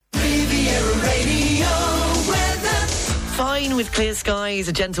fine with clear skies,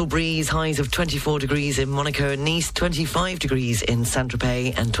 a gentle breeze, highs of 24 degrees in Monaco and Nice, 25 degrees in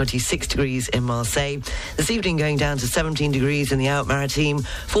Saint-Tropez and 26 degrees in Marseille. This evening going down to 17 degrees in the Alpes-Maritimes,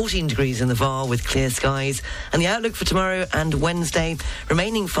 14 degrees in the Var with clear skies. And the outlook for tomorrow and Wednesday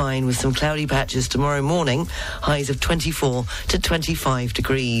remaining fine with some cloudy patches tomorrow morning, highs of 24 to 25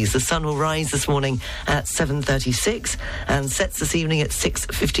 degrees. The sun will rise this morning at 7:36 and sets this evening at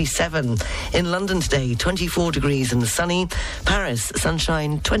 6:57. In London today, 24 degrees and sunny. Paris,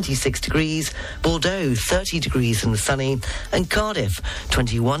 sunshine, 26 degrees. Bordeaux, 30 degrees and sunny. And Cardiff,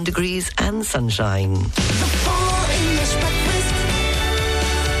 21 degrees and sunshine. The Full English Breakfast.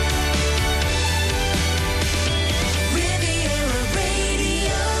 Riviera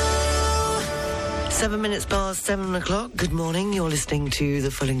Radio. 7 minutes past 7 o'clock. Good morning. You're listening to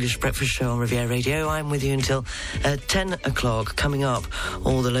the Full English Breakfast Show on Riviera Radio. I'm with you until 10 o'clock. Coming up,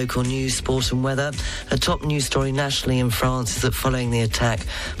 all the local news, sport and weather. A top news story nationally in France is that following the attack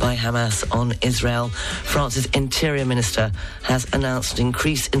by Hamas on Israel, France's Interior Minister has announced an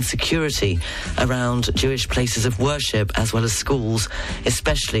increase in security around Jewish places of worship as well as schools,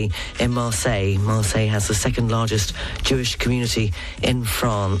 especially in Marseille. Marseille has the second largest Jewish community in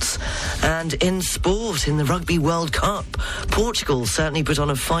France. And in sport, in the Rugby World Cup, Portugal certainly put on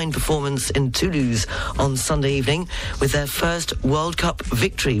a fine performance in Toulouse on Sunday evening with their first World Cup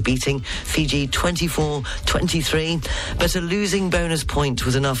victory, beating Fiji 24-23. But a losing bonus point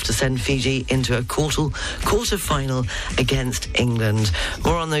was enough to send Fiji into a quarter-final against England.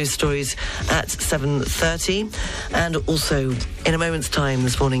 More on those stories at 7:30. And also, in a moment's time,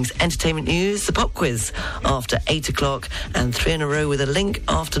 this morning's entertainment news, the pop quiz after 8 o'clock and 3 in a row with a link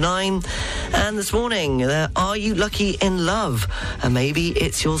after 9. And this morning, are you lucky in love? Maybe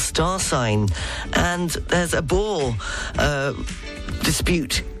it's your star sign. And there's a ball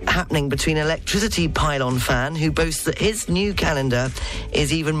dispute happening between an electricity pylon fan who boasts that his new calendar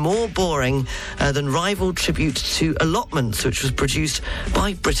is even more boring than rival tribute to Allotments, which was produced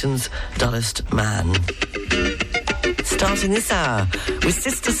by Britain's dullest man. Starting this hour with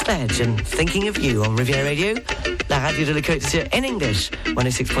Sister Sledge and Thinking of You on Riviera Radio, la radio de la Côte d'Azur in English,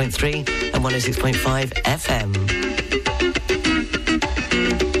 106.3 and 106.5 FM.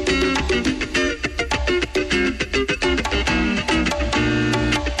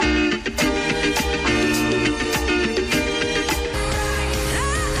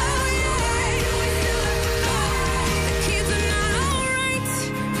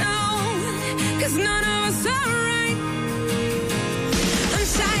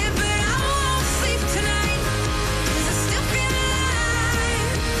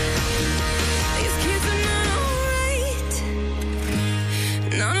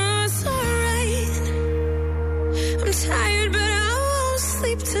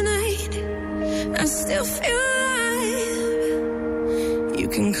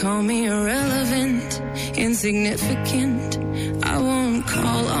 Call me irrelevant, insignificant. I won't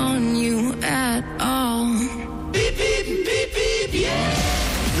call on you at all. Beep, beep, beep, beep,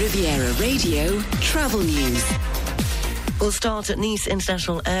 yeah. Riviera Radio Travel News. We'll start at Nice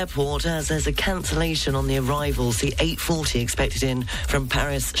International Airport as there's a cancellation on the arrivals. The 840 expected in from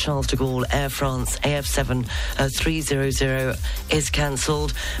Paris Charles de Gaulle Air France AF7 300 is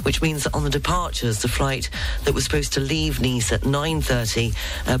cancelled, which means that on the departures, the flight that was supposed to leave Nice at 9:30,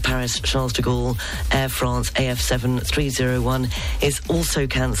 Paris Charles de Gaulle Air France AF7 301 is also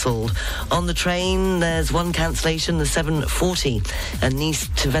cancelled. On the train, there's one cancellation, the 740, and Nice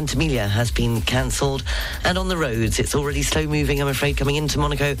to Ventimiglia has been cancelled. And on the roads, it's already slow moving, I'm afraid, coming into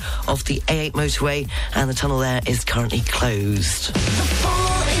Monaco off the A8 motorway, and the tunnel there is currently closed. The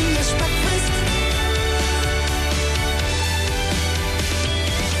Full English Breakfast.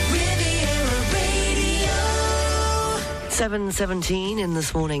 Riviera Radio. 7:17 in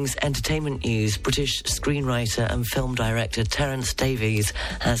this morning's entertainment news. British screenwriter and film director Terence Davies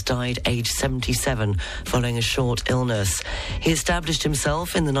has died aged 77 following a short illness. He established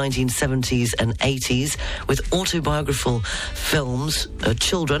himself in the 1970s and 80s with autobiographical films,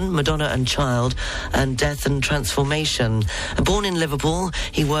 Children, Madonna and Child, and Death and Transformation. Born in Liverpool,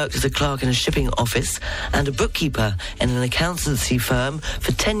 he worked as a clerk in a shipping office and a bookkeeper in an accountancy firm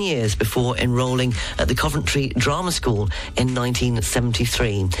for 10 years before enrolling at the Coventry Drama School in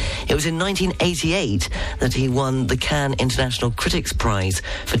 1973. It was in 1988 that he won the Cannes International Critics Prize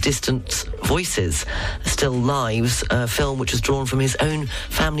for Distant Voices, Still Lives, a film which was drawn from his own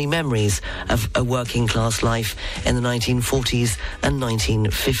family memories of a working-class life in the 1940s and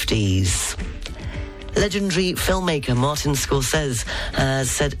 1950s. Legendary filmmaker Martin Scorsese has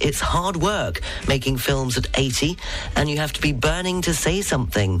said it's hard work making films at 80 and you have to be burning to say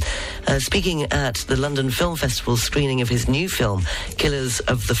something. Speaking at the London Film Festival screening of his new film, Killers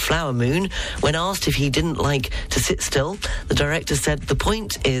of the Flower Moon, when asked if he didn't like to sit still, the director said the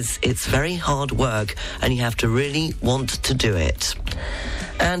point is it's very hard work and you have to really want to do it.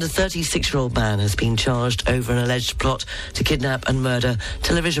 And a 36-year-old man has been charged over an alleged plot to kidnap and murder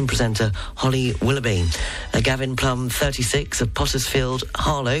television presenter Holly Willoughby. Gavin Plum, 36, of Pottersfield,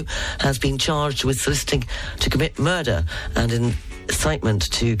 Harlow, has been charged with soliciting to commit murder and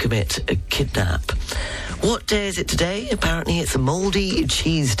incitement to commit a kidnap. What day is it today? Apparently it's a mouldy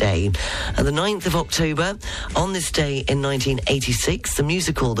cheese day. And the 9th of October, on this day in 1986, the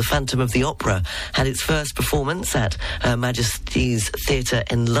musical The Phantom of the Opera had its first performance at Her Majesty's Theatre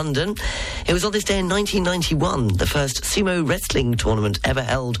in London. It was on this day in 1991, the first sumo wrestling tournament ever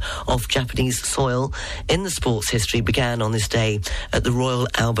held off Japanese soil in the sport's history began on this day at the Royal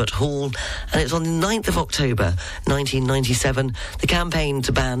Albert Hall. And it's on the 9th of October, 1997, the campaign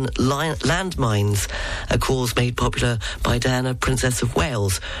to ban landmines, a cause made popular by Diana, Princess of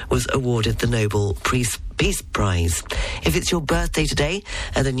Wales, was awarded the Nobel Peace Prize. If it's your birthday today,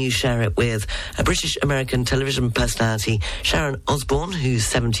 then you share it with a British-American television personality, Sharon Osbourne, who's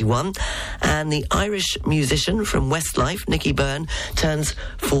 71, and the Irish musician from Westlife, Nicky Byrne, turns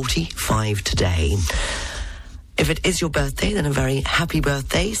 45 today. If it is your birthday, then a very happy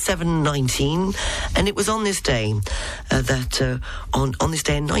birthday, 7/19. And it was on this day on this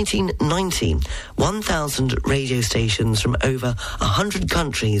day in 1990, 1,000 radio stations from over 100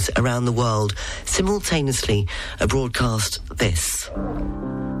 countries around the world simultaneously broadcast this.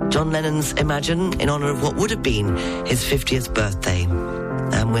 John Lennon's Imagine, in honour of what would have been his 50th birthday.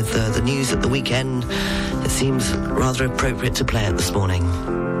 And with the news at the weekend, it seems rather appropriate to play it this morning.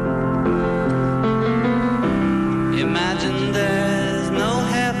 Imagine there's no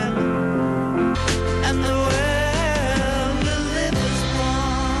heaven and the world will live as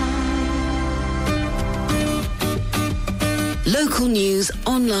one. Local news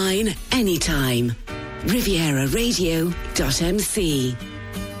online anytime. RivieraRadio.mc.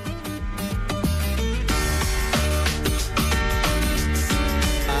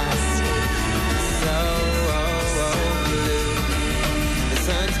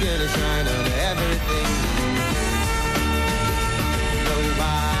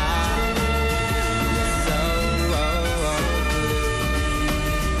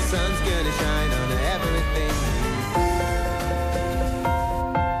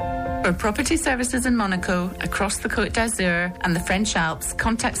 For property services in Monaco, across the Côte d'Azur and the French Alps,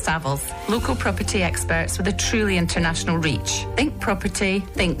 contact Savills, local property experts with a truly international reach. Think property,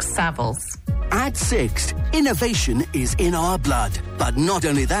 think Savills. At Sixt, innovation is in our blood. But not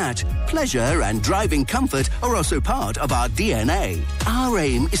only that, pleasure and driving comfort are also part of our DNA. Our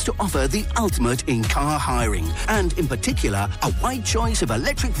aim is to offer the ultimate in car hiring, and in particular, a wide choice of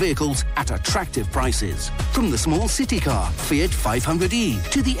electric vehicles at attractive prices. From the small city car, Fiat 500e,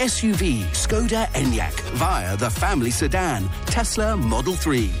 to the SUV, Skoda Enyaq, via the family sedan, Tesla Model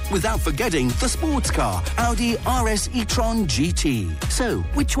 3. Without forgetting the sports car, Audi RS e-tron GT. So,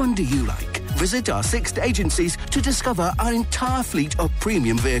 which one do you like? Visit our Sixt agencies to discover our entire fleet of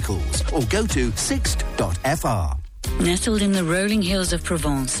premium vehicles, or go to sixt.fr. Nestled in the rolling hills of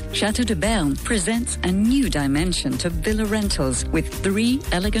Provence, Château de Berne presents a new dimension to villa rentals with 3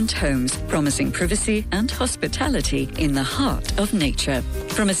 elegant homes promising privacy and hospitality in the heart of nature.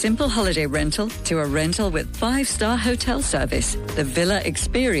 From a simple holiday rental to a rental with 5-star hotel service, the villa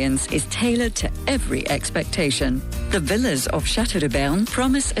experience is tailored to every expectation. The villas of Château de Berne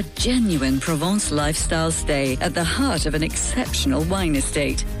promise a genuine Provence lifestyle stay at the heart of an exceptional wine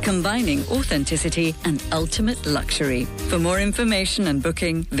estate, combining authenticity and ultimate luxury. For more information and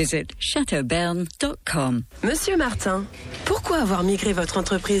booking, visit chateauberne.com. Monsieur Martin, pourquoi avoir migré votre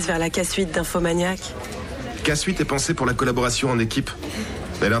entreprise vers la K-Suite d'Infomaniac? K-Suite est pensée pour la collaboration en équipe.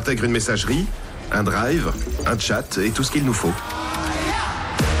 Elle intègre une messagerie, un drive, un chat et tout ce qu'il nous faut.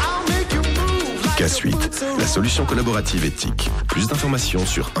 K-Suite, la solution collaborative éthique. Plus d'informations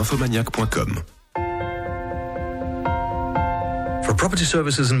sur infomaniac.com. For property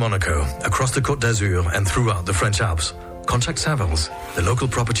services in Monaco, across the Côte d'Azur and throughout the French Alps, contact Savills, the local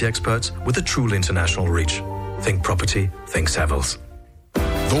property experts with a truly international reach. Think property, think Savills.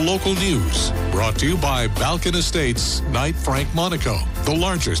 The local news, brought to you by Balkan Estates, Knight Frank Monaco, the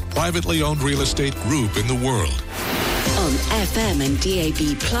largest privately owned real estate group in the world. On FM and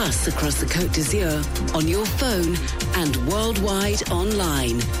DAB Plus across the Côte d'Azur, on your phone and worldwide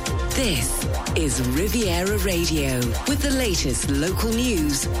online. This is Riviera Radio with the latest local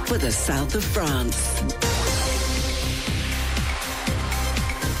news for the south of France.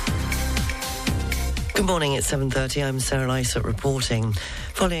 Good morning, it's 7:30. I'm Sarah Lysett reporting.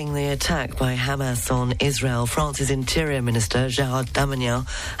 Following the attack by Hamas on Israel, France's Interior Minister, Gérald Darmanin,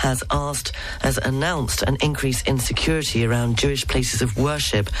 has announced an increase in security around Jewish places of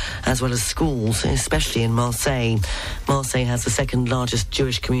worship, as well as schools, especially in Marseille. Marseille has the second largest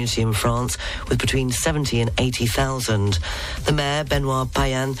Jewish community in France, with between 70 and 80,000. The mayor, Benoît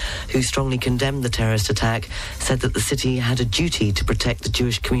Payan, who strongly condemned the terrorist attack, said that the city had a duty to protect the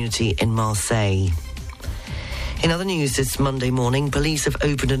Jewish community in Marseille. In other news this Monday morning, police have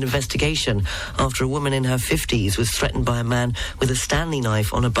opened an investigation after a woman in her 50s was threatened by a man with a Stanley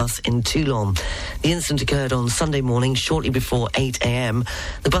knife on a bus in Toulon. The incident occurred on Sunday morning shortly before 8 a.m.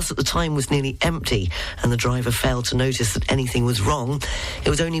 The bus at the time was nearly empty and the driver failed to notice that anything was wrong. It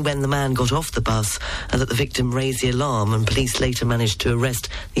was only when the man got off the bus that the victim raised the alarm, and police later managed to arrest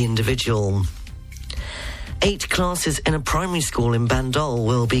the individual. 8 classes in a primary school in Bandol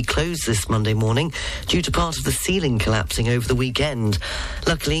will be closed this Monday morning due to part of the ceiling collapsing over the weekend.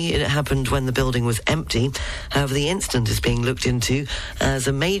 Luckily, it happened when the building was empty. However, the incident is being looked into as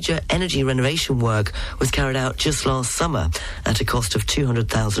a major energy renovation work was carried out just last summer at a cost of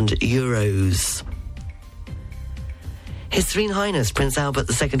 €200,000. His Serene Highness Prince Albert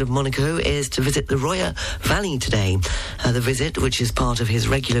II of Monaco is to visit the Roya Valley today. The visit, which is part of his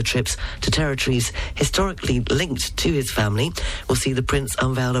regular trips to territories historically linked to his family, will see the Prince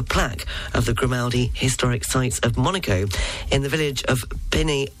unveil a plaque of the Grimaldi Historic Sites of Monaco in the village of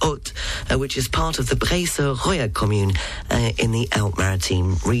Penay-Haute, which is part of the Bray-sur-Roya commune in the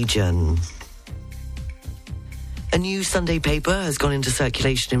Alpes-Maritimes region. A new Sunday paper has gone into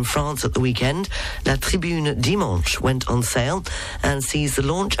circulation in France at the weekend. La Tribune Dimanche went on sale and sees the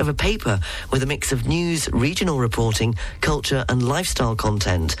launch of a paper with a mix of news, regional reporting, culture and lifestyle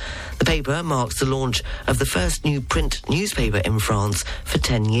content. The paper marks the launch of the first new print newspaper in France for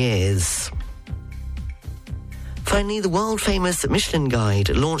 10 years. Finally, the world-famous Michelin Guide,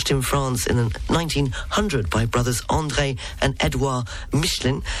 launched in France in 1900 by brothers André and Edouard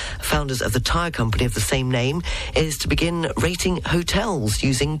Michelin, founders of the tyre company of the same name, is to begin rating hotels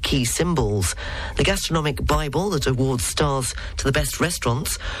using key symbols. The gastronomic Bible that awards stars to the best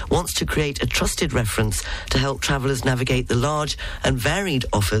restaurants wants to create a trusted reference to help travellers navigate the large and varied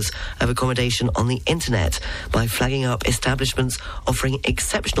offers of accommodation on the internet by flagging up establishments offering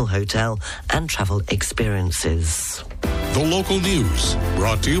exceptional hotel and travel experiences. The local news,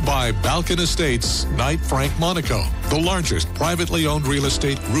 brought to you by Balkan Estates, Knight Frank Monaco, the largest privately owned real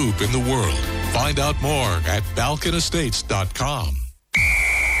estate group in the world. Find out more at balkanestates.com.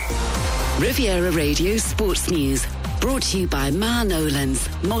 Riviera Radio Sports News, brought to you by Mar Nolan's,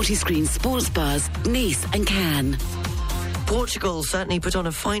 multi-screen sports bars, Nice and Cannes. Portugal certainly put on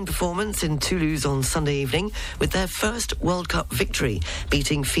a fine performance in Toulouse on Sunday evening with their first World Cup victory,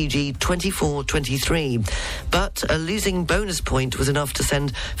 beating Fiji 24-23. But a losing bonus point was enough to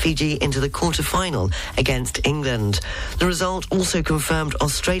send Fiji into the quarter-final against England. The result also confirmed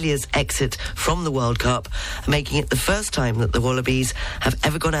Australia's exit from the World Cup, making it the first time that the Wallabies have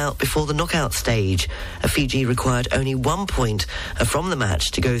ever gone out before the knockout stage. Fiji required only 1 point from the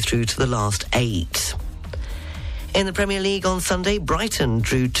match to go through to the last 8. In the Premier League on Sunday, Brighton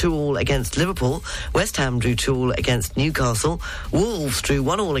drew 2-2 against Liverpool, West Ham drew 2-2 against Newcastle, Wolves drew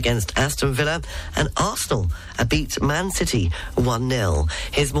 1-1 against Aston Villa, and Arsenal beat Man City 1-0.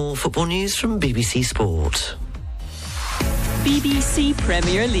 Here's more football news from BBC Sport. BBC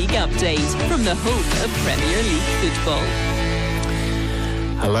Premier League update from the home of Premier League football.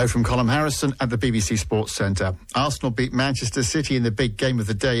 Hello from Colin Harrison at the BBC Sports Centre. Arsenal beat Manchester City in the big game of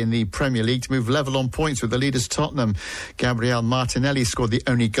the day in the Premier League to move level on points with the leaders Tottenham. Gabriel Martinelli scored the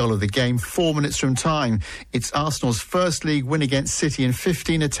only goal of the game 4 minutes from time. It's Arsenal's first league win against City in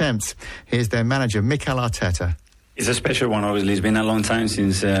 15 attempts. Here's their manager, Mikel Arteta. It's a special one, obviously. It's been a long time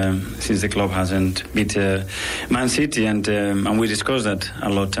since the club hasn't beat Man City, and we discussed that a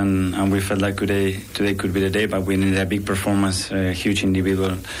lot, and we felt like today could be the day, but we needed a big performance, huge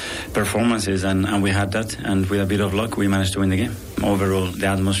individual performances, and we had that, and with a bit of luck, we managed to win the game. Overall, the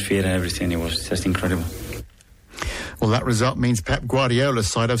atmosphere and everything, it was just incredible. Well, that result means Pep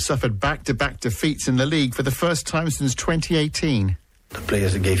Guardiola's side have suffered back-to-back defeats in the league for the first time since 2018. The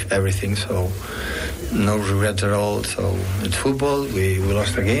players gave everything, so no regret at all. So it's football. We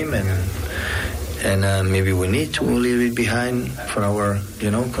lost the game, and and maybe we need to leave it behind for our,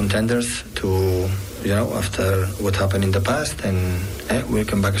 contenders to, after what happened in the past, and we'll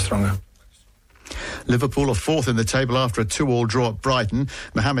come back stronger. Liverpool are fourth in the table after a 2-2 draw at Brighton.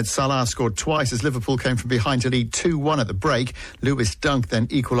 Mohamed Salah scored twice as Liverpool came from behind to lead 2-1 at the break. Lewis Dunk then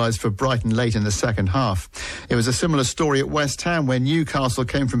equalised for Brighton late in the second half. It was a similar story at West Ham where Newcastle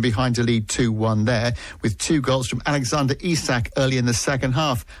came from behind to lead 2-1 there with 2 goals from Alexander Isak early in the second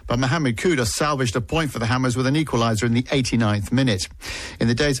half. But Mohamed Kudus salvaged a point for the Hammers with an equaliser in the 89th minute. In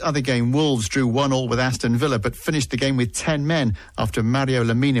the day's other game, Wolves drew 1-1 with Aston Villa but finished the game with 10 men after Mario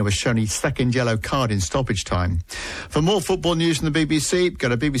Lemina was shown his second yellow card in stoppage time. For more football news from the BBC, go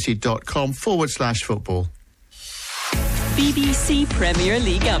to bbc.com/football. BBC Premier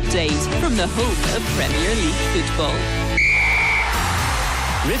League update from the home of Premier League football.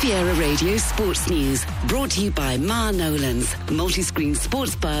 Riviera Radio Sports News, brought to you by Ma Nolan's, multi-screen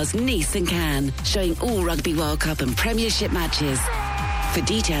sports bars Nice and Cannes, showing all Rugby World Cup and Premiership matches. For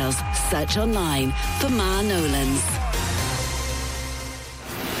details, search online for Ma Nolan's.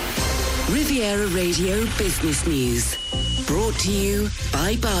 Riviera Radio Business News, brought to you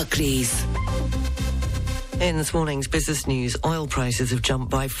by Barclays. In this morning's business news, oil prices have jumped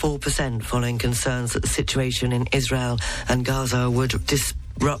by 4% following concerns that the situation in Israel and Gaza would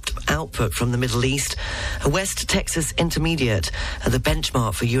disrupt output from the Middle East. A West Texas Intermediate, the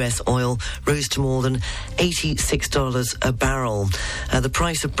benchmark for US oil, rose to more than $86 a barrel. The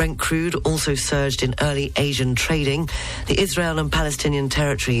price of Brent crude also surged in early Asian trading. The Israel and Palestinian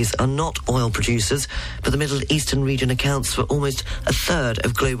territories are not oil producers, but the Middle Eastern region accounts for almost a third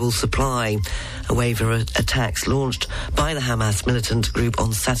of global supply. A wave of attacks launched by the Hamas militant group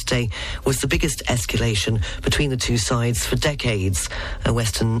on Saturday was the biggest escalation between the two sides for decades.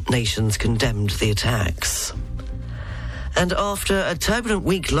 Western nations condemned the attacks. And after a turbulent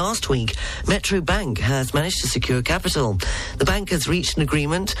week last week, Metro Bank has managed to secure capital. The bank has reached an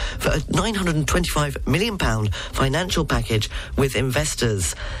agreement for a £925 million financial package with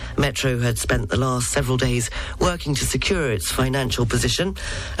investors. Metro had spent the last several days working to secure its financial position.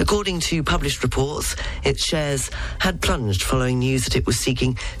 According to published reports, its shares had plunged following news that it was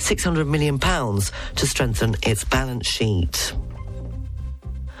seeking £600 million to strengthen its balance sheet.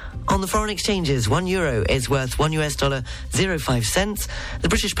 On the foreign exchanges, €1 is worth $1.05. The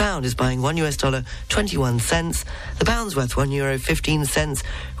British pound is buying $1.21. The pound's worth €1.15,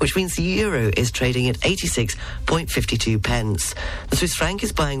 which means the euro is trading at 86.52 pence. The Swiss franc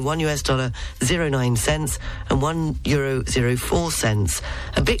is buying $1.09 and €1.04.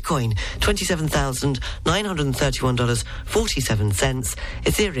 A Bitcoin, $27,931.47.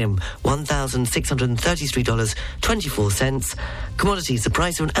 Ethereum, $1,633.24. Commodities, the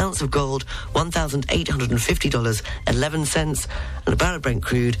price of an ounce of gold, $1,850.11, and a barrel of Brent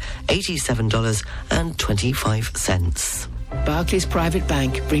crude, $87.25. Barclays Private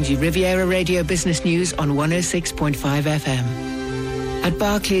Bank brings you Riviera Radio Business News on 106.5 FM. At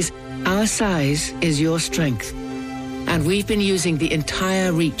Barclays, our size is your strength. And we've been using the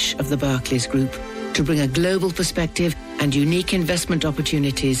entire reach of the Barclays Group to bring a global perspective and unique investment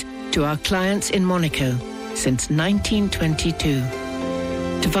opportunities to our clients in Monaco since 1922.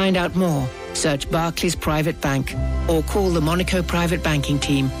 To find out more, search Barclays Private Bank or call the Monaco Private Banking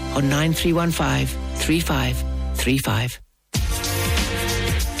Team on 9315-3535.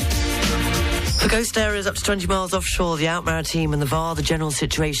 For coast areas up to 20 miles offshore, the Out-Maritime and the VAR, the general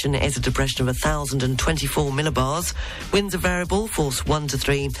situation is a depression of 1,024 millibars. Winds are variable, force 1 to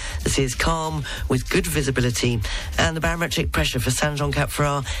 3. The sea is calm with good visibility. And the barometric pressure for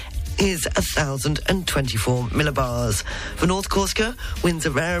Saint-Jean-Cap-Ferrat is 1,024 millibars. For North Corsica, winds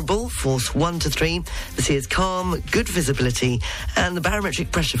are variable, force 1 to 3. The sea is calm, good visibility, and the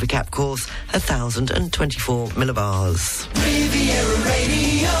barometric pressure for Cap Corse, 1,024 millibars. Riviera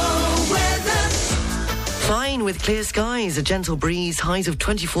Radio weather. Fine with clear skies, a gentle breeze, highs of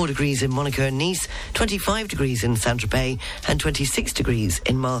 24 degrees in Monaco and Nice, 25 degrees in Saint-Tropez, and 26 degrees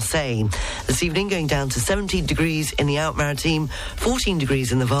in Marseille. This evening going down to 17 degrees in the Out-Maritime, 14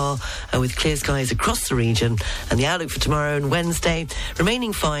 degrees in the Var, with clear skies across the region. And the outlook for tomorrow and Wednesday,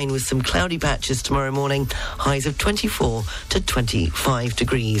 remaining fine with some cloudy patches tomorrow morning, highs of 24 to 25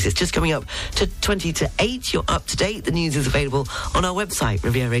 degrees. It's just coming up to 20 to 8. You're up to date. The news is available on our website,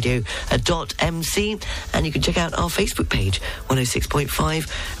 rivieradio.mc. And you can check out our Facebook page,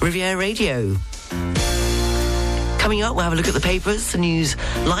 106.5 Riviera Radio. Coming up, we'll have a look at the papers, the news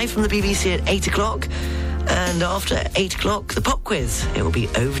live from the BBC at 8 o'clock. And after 8 o'clock, the pop quiz. It will be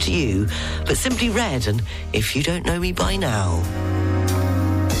over to you. But Simply Red and If You Don't Know Me By Now.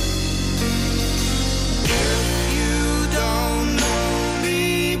 If you don't know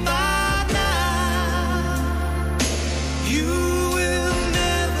me by now,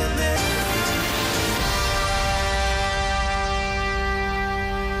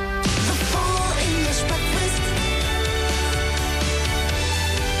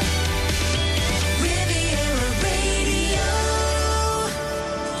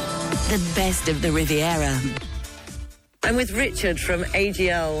 The best of the Riviera. I'm with Richard from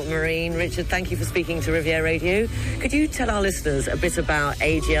AGL Marine. Richard, thank you for speaking to Riviera Radio. Could you tell our listeners a bit about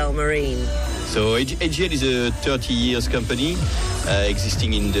AGL Marine? So AGL is a 30 years company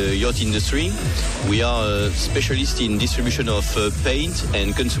existing in the yacht industry. We are a specialist in distribution of paint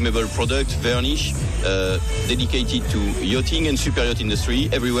and consumable product, varnish, dedicated to yachting and super yacht industry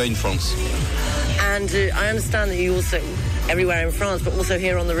everywhere in France. And I understand that you also, everywhere in France, but also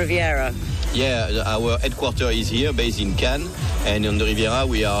here on the Riviera. Yeah, our headquarters is here, based in Cannes, and on the Riviera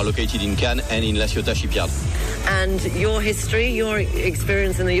we are located in Cannes and in La Ciotat shipyard. And your history, your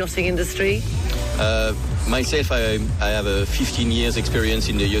experience in the yachting industry? Myself, I have a 15 years experience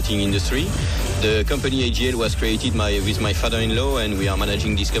in the yachting industry. The company AGL was created with my father-in-law, and we are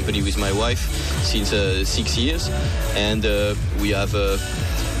managing this company with my wife since 6 years. And we have a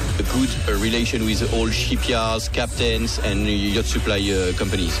good relation with all shipyards, captains, and yacht supply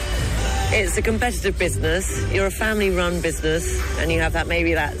companies. It's a competitive business. You're a family-run business, and you have that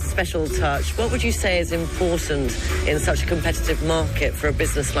special touch. What would you say is important in such a competitive market for a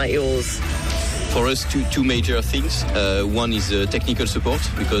business like yours? For us, two major things. One is technical support,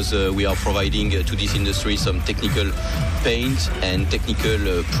 because we are providing to this industry some technical paint and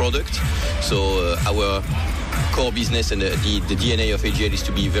technical product. So our core business and the DNA of AGL is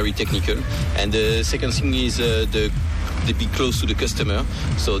to be very technical. And the second thing is to be close to the customer.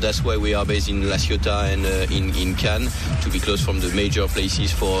 So that's why we are based in La Ciotat and in Cannes, to be close from the major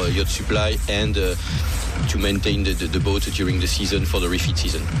places for yacht supply and to maintain the boat during the season for the refit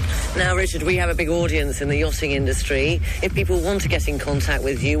season. Now, Richard, we have a big audience in the yachting industry. If people want to get in contact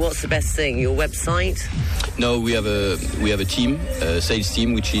with you, what's the best thing? Your website? No, we have a team, a sales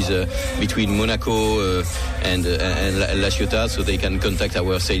team, which is between Monaco and La Ciotat, so they can contact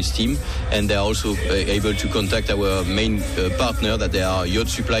our sales team, and they are also able to contact our main partner, that they are yacht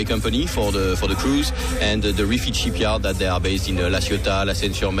supply company for the cruise, and the refit shipyard that they are based in La Ciotat, La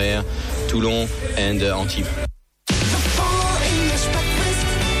Seine-sur-Mer, Toulon, and Antibes.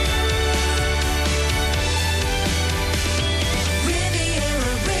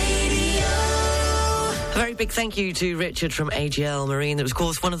 Big thank you to Richard from AGL Marine. That was, of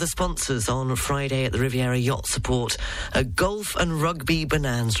course, one of the sponsors on Friday at the Riviera Yacht Support, a golf and rugby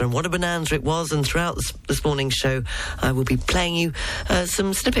bonanza. And what a bonanza it was. And throughout this morning's show, I will be playing you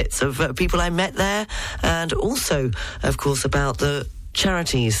some snippets of people I met there, and also, of course, about the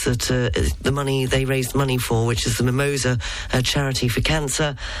charities that they raised money for, which is the Mimosa charity for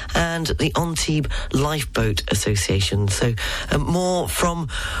cancer and the Antibes Lifeboat Association. So more from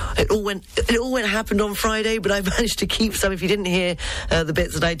it all happened on Friday, but I managed to keep some. If you didn't hear the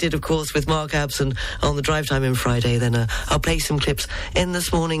bits that I did, of course, with Mark Abson on the drive time in Friday, then I'll play some clips in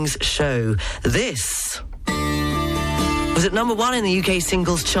this morning's show. This was at number 1 in the UK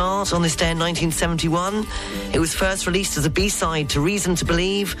singles chart on this day in 1971. It was first released as a B-side to Reason to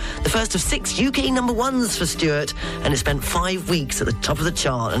Believe, the first of 6 UK number 1s for Stewart, and it spent 5 weeks at the top of the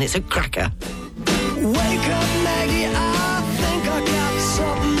chart, and it's a cracker. Wake up, Maggie, I think I got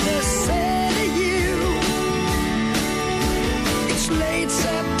something to say to you. It's late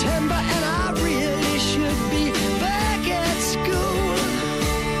September and I really should be back at school.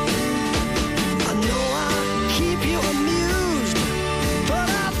 I know I keep you amused, but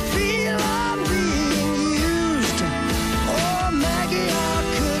I feel I'm being used. Oh, Maggie, I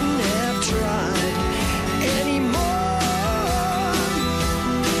couldn't have tried anymore.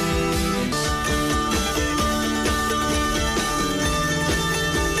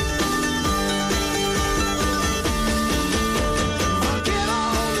 I'll get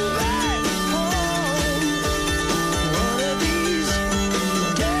on back home one of these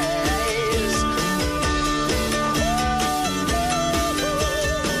days.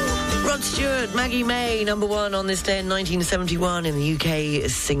 Rod Stewart, Maggie May, number 1 on this day in 1971 in the UK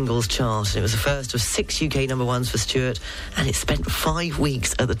singles chart. And it was the first of 6 UK number 1s for Stewart, and it spent 5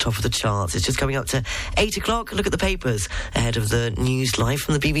 weeks at the top of the charts. It's just coming up to 8 o'clock. Look at the papers ahead of the news live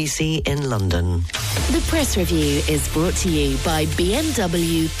from the BBC in London. The press review is brought to you by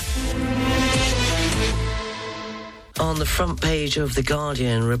BMW. On the front page of The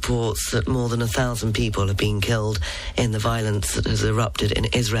Guardian reports that more than 1,000 people have been killed in the violence that has erupted in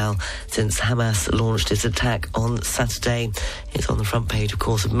Israel since Hamas launched its attack on Saturday. It's on the front page, of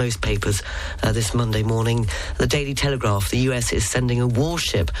course, of most papers this Monday morning. The Daily Telegraph, the US is sending a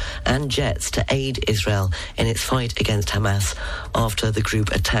warship and jets to aid Israel in its fight against Hamas after the group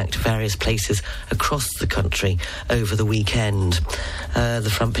attacked various places across the country over the weekend.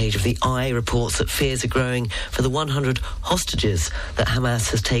 The front page of The Eye reports that fears are growing for the 100 100 hostages that Hamas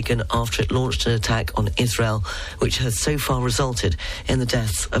has taken after it launched an attack on Israel, which has so far resulted in the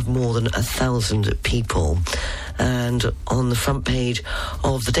deaths of more than 1,000 people. And on the front page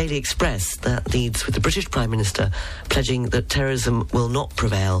of the Daily Express, that leads with the British Prime Minister pledging that terrorism will not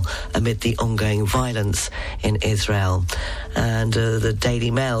prevail amid the ongoing violence in Israel. And the Daily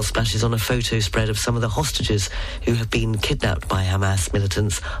Mail splashes on a photo spread of some of the hostages who have been kidnapped by Hamas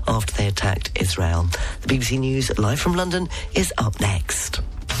militants after they attacked Israel. The BBC News live from London is up next.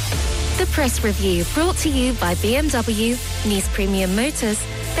 The Press Review, brought to you by BMW, Nice Premium Motors,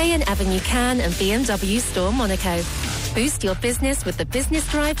 Bayonne Avenue Cannes and BMW Store Monaco. Boost your business with the Business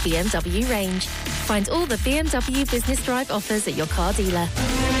Drive BMW range. Find all the BMW Business Drive offers at your car dealer.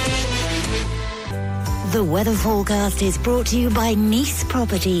 The weather forecast is brought to you by Nice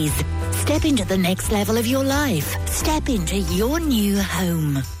Properties. Step into the next level of your life. Step into your new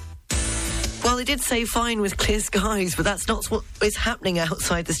home. Well, they did say fine with clear skies, but that's not what is happening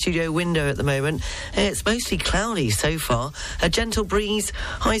outside the studio window at the moment. It's mostly cloudy so far. A gentle breeze,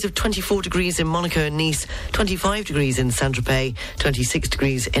 highs of 24 degrees in Monaco and Nice, 25 degrees in Saint-Tropez, 26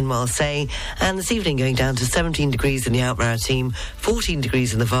 degrees in Marseille, and this evening going down to 17 degrees in the Alpes-Maritimes, 14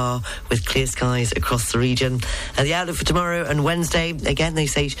 degrees in the Var, with clear skies across the region. And the outlook for tomorrow and Wednesday, again, they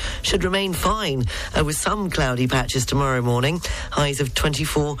say should remain fine, with some cloudy patches tomorrow morning, highs of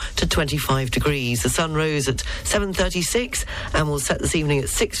 24 to 25 degrees. The sun rose at 7:36 and will set this evening at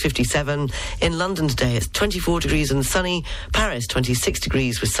 6:57. In London today it's 24 degrees and sunny, Paris 26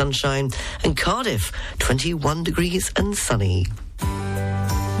 degrees with sunshine, and Cardiff 21 degrees and sunny.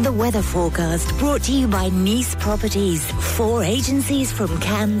 The weather forecast brought to you by Nice Properties. 4 agencies from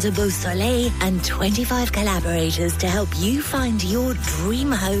Cannes to Beausoleil and 25 collaborators to help you find your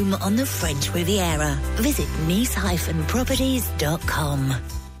dream home on the French Riviera. Visit nice-properties.com.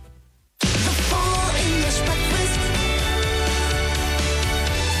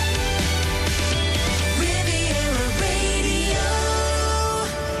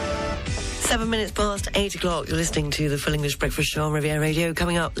 7 minutes past 8 o'clock. You're listening to the Full English Breakfast Show on Riviera Radio.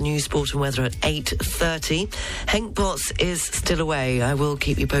 Coming up, the news, sport and weather at 8:30. Henk Potts is still away. I will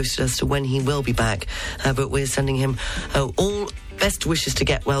keep you posted as to when he will be back, but we're sending him all best wishes to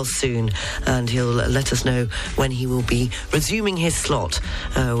get well soon, and he'll let us know when he will be resuming his slot,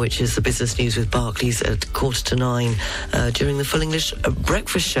 which is the business news with Barclays at 8:45 during the Full English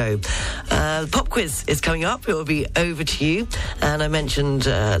Breakfast Show. The pop quiz is coming up. It will be over to you. And I mentioned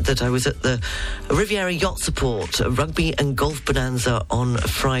that I was at the Riviera Yacht Support Rugby and Golf Bonanza on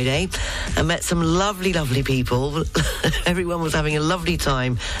Friday and met some lovely, lovely people. Everyone was having a lovely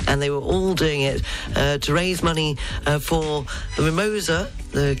time, and they were all doing it to raise money for the Mimosa,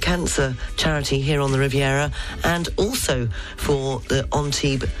 the cancer charity here on the Riviera, and also for the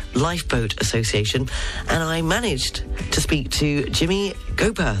Antibes Lifeboat Association. And I managed to speak to Jimmy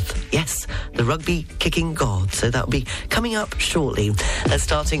Goperth, yes, the rugby kicking god. So that'll be coming up shortly,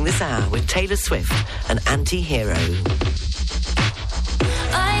 starting this hour with Taylor Swift and Anti-Hero.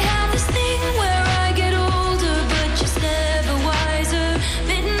 I have this thing where I get older, but just never wiser.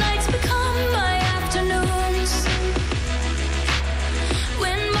 Midnights become my afternoons.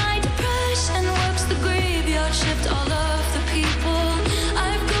 When my depression works the graveyard shift, all of the people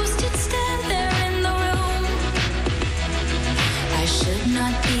I've ghosted stand there in the room. I should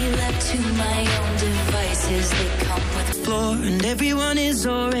not be left to my own devices. They come with the floor and everyone is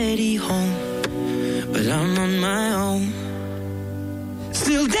already home, but I'm on my own.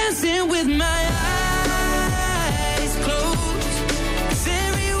 Still dancing with my eyes closed. 'Cause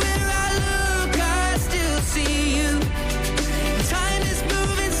everywhere I look, I still see you. Time is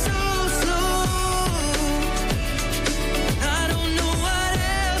moving so slow. I don't know what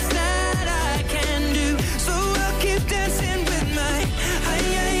else that I can do, so I'll keep dancing with my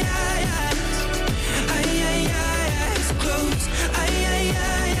eyes closed.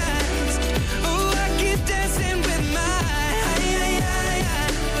 Eyes. Oh, I keep dancing with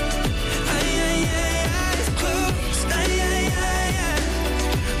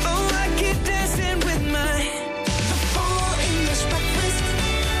my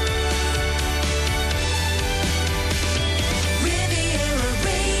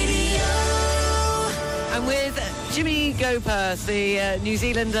Jimmy Goperth, the New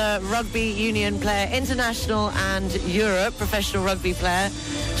Zealand rugby union player, international and Europe professional rugby player.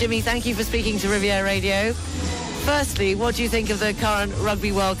 Jimmy, thank you for speaking to Riviera Radio. Firstly, what do you think of the current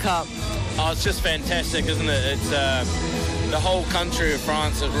Rugby World Cup? Oh, it's just fantastic, isn't it? It's the whole country of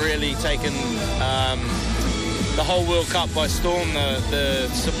France have really taken the whole World Cup by storm. The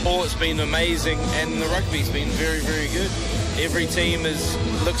support's been amazing, and the rugby's been very, very good. every team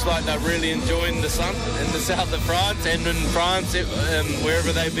looks like they're really enjoying the sun in the south of France, and in France,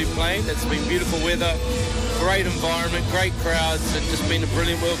 wherever they've been playing. It's been beautiful weather, great environment, great crowds, and just been a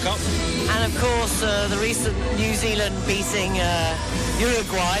brilliant World Cup. And of course, the recent New Zealand beating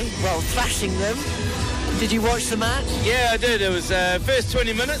Uruguay, well, thrashing them. Did you watch the match? Yeah, I did. It was first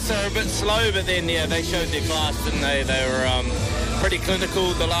 20 minutes, they were a bit slow, but then, yeah, they showed their class, didn't they? They were pretty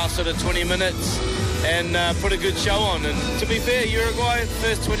clinical the last sort of 20 minutes and put a good show on. And to be fair, Uruguay, the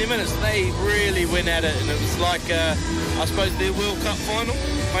first 20 minutes, they really went at it. And it was like, I suppose, their World Cup final,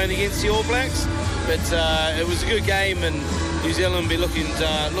 playing against the All Blacks. But it was a good game, and New Zealand will be looking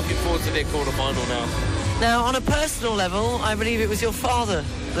forward to their quarter-final now. Now, on a personal level, I believe it was your father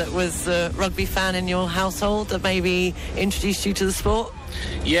that was a rugby fan in your household that maybe introduced you to the sport?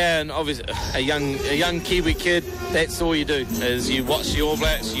 Yeah, and obviously a young Kiwi kid, that's all you do, is you watch the All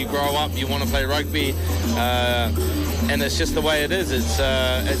Blacks, you grow up, you want to play rugby, and it's just the way it is.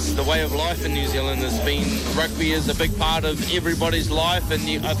 It's the way of life in New Zealand. Rugby is a big part of everybody's life, and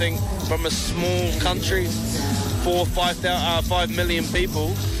I think from a small country, 5 million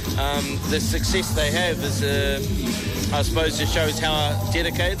people, the success they have is, I suppose, just shows how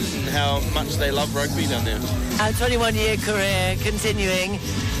dedicated and how much they love rugby down there. A 21-year career continuing,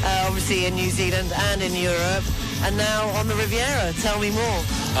 obviously in New Zealand and in Europe, and now on the Riviera. Tell me more.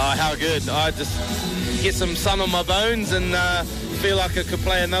 Oh, how good. I just get some sun on my bones and feel like I could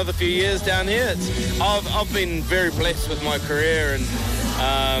play another few years down here. I've been very blessed with my career, and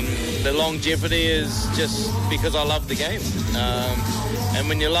the longevity is just because I love the game. And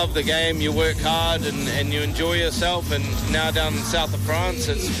when you love the game, you work hard and you enjoy yourself. And now down in the south of France,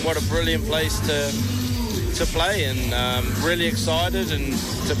 what a brilliant place to play, and really excited and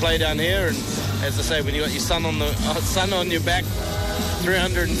to play down here. And as I say, when you got your sun on your back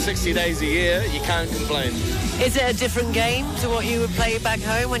 360 days a year, you can't complain. Is it a different game to what you would play back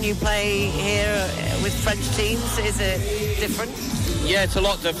home when you play here with French teams? Is it different? Yeah, it's a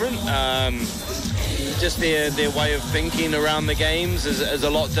lot different. Just their way of thinking around the games is a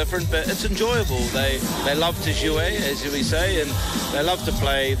lot different, but it's enjoyable. They love to jouer, as we say, and they love to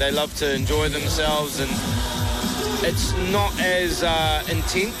play. They love to enjoy themselves, and it's not as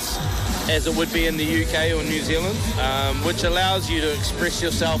intense as it would be in the UK or New Zealand, which allows you to express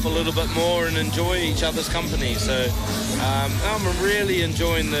yourself a little bit more and enjoy each other's company. So I'm really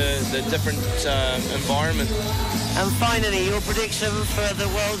enjoying the different environment. And finally, your prediction for the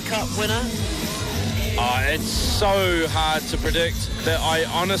World Cup winner? It's so hard to predict, but I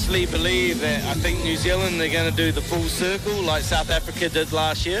honestly believe that I think New Zealand are going to do the full circle like South Africa did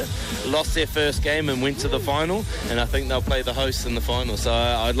last year, lost their first game and went to the final, and I think they'll play the hosts in the final. So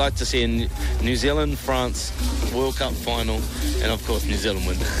I'd like to see a New Zealand-France World Cup final, and of course New Zealand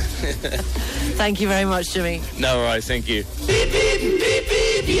win. Thank you very much, Jimmy. No worries, thank you. Beep, beep, beep,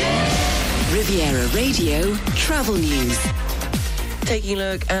 beep, yeah. Riviera Radio Travel News. Taking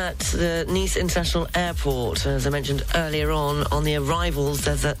a look at the Nice International Airport, as I mentioned earlier on the arrivals,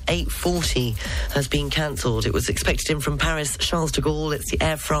 there's an 840 has been cancelled. It was expected in from Paris Charles de Gaulle. It's the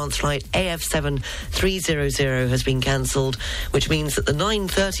Air France flight AF7 300 has been cancelled, which means that the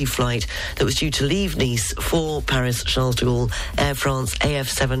 9:30 flight that was due to leave Nice for Paris Charles de Gaulle, Air France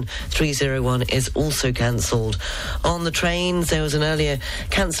AF7 301, is also cancelled. On the trains, there was an earlier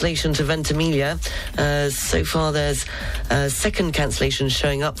cancellation to Ventimiglia. So far, there's a second cancellation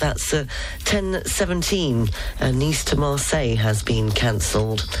showing up. That's 10:17. Nice to Marseille has been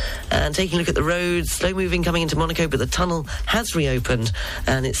cancelled. And taking a look at the roads, slow moving coming into Monaco, but the tunnel has reopened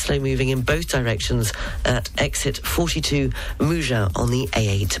and it's slow moving in both directions at exit 42 Mougins on the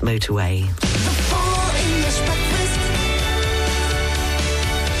A8 motorway.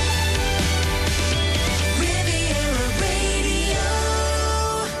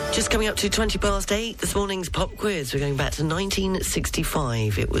 Just coming up to 8:20. This morning's pop quiz. We're going back to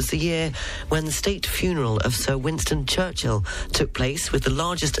 1965. It was the year when the state funeral of Sir Winston Churchill took place, with the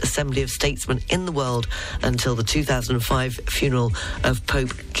largest assembly of statesmen in the world until the 2005 funeral of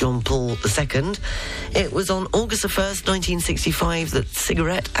Pope John Paul II. It was on August the 1st, 1965, that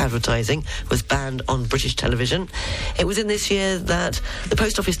cigarette advertising was banned on British television. It was in this year that the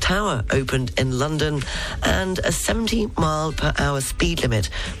Post Office Tower opened in London, and a 70-mile-per-hour speed limit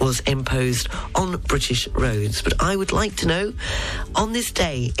was imposed on British roads. But I would like to know, on this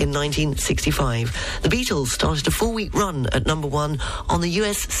day in 1965, the Beatles started a 4-week run at number 1 on the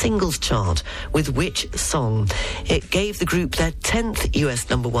US singles chart with which song? It gave the group their 10th US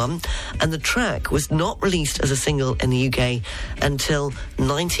number 1, and the track was not released as a single in the UK until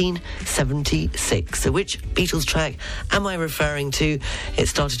 1976. So which Beatles track am I referring to? It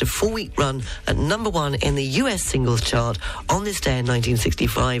started a 4-week run at number 1 in the US singles chart on this day in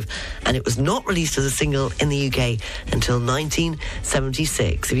 1965, and it was not released as a single in the UK until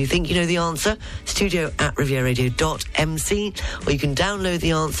 1976. If you think you know the answer, studio at rivieradio.mc, or you can download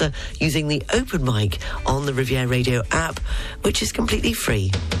the answer using the open mic on the Riviera Radio app, which is completely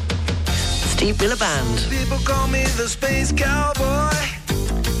free. Steve Miller Band. People call me the space cowboy.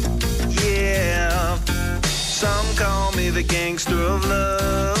 Yeah. Some call me the gangster of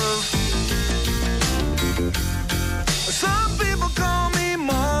love. Some people call me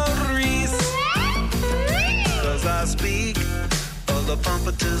Maurice, 'cause I speak of the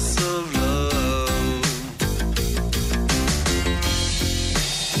pompatus of love.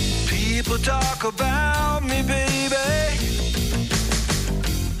 People talk about me, baby,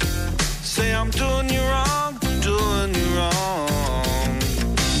 say I'm doing you wrong, doing you wrong.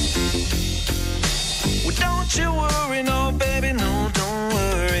 Well, don't you worry, no, baby, no, don't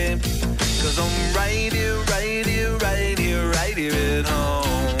worry, 'cause I'm right here, right here, right here, right here at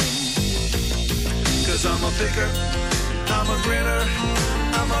home. 'Cause I'm a picker, I'm a grinner,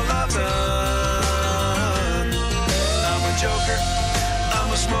 I'm a lover, I'm a joker, I'm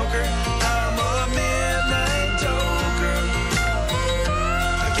a smoker, I'm a midnight toker.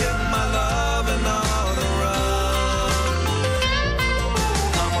 I get my loving on the run.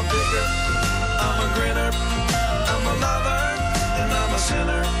 I'm a picker, I'm a grinner, I'm a lover, and I'm a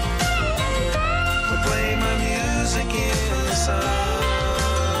sinner. I play my music in the sun.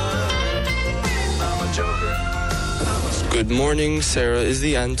 I'm a joker, I'm a Good morning, Sarah. Is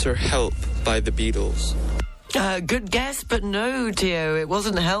the answer Help by the Beatles? Good guess, but no, Tio, it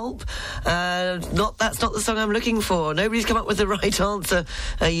wasn't Help. That's not the song I'm looking for. Nobody's come up with the right answer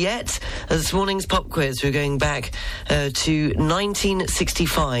yet. This morning's pop quiz, we're going back to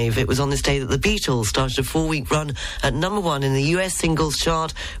 1965. It was on this day that the Beatles started a 4-week run at number 1 in the US singles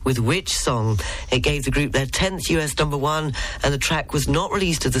chart with which song? It gave the group their 10th US number 1, and the track was not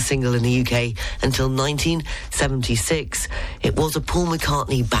released as a single in the UK until 1976. It was a Paul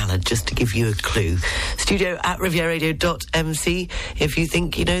McCartney ballad, just to give you a clue. Studio at rivieradio.mc if you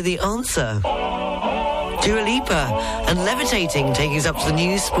think you know the answer. Dua Lipa and Levitating taking us up to the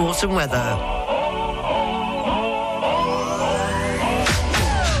news, sport and weather.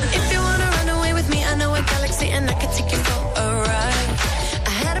 If you wanna run away with me, I know a galaxy and I can take you for a ride.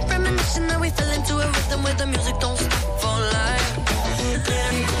 I had a premonition that we fell into a rhythm where the music don't stop for life.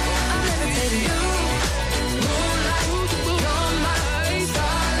 I'm levitating you, moonlight, you're my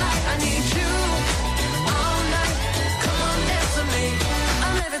starlight. I need you all night. Come on, dance with me.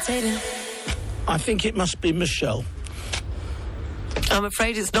 I'm levitating. I think it must be Michelle. I'm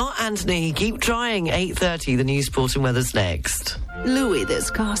afraid it's not, Anthony. Keep trying. 8:30, the news, sport and weather's next. Louis,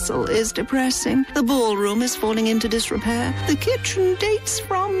 this castle is depressing. The ballroom is falling into disrepair. The kitchen dates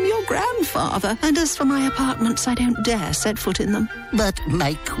from your grandfather. And as for my apartments, I don't dare set foot in them. But,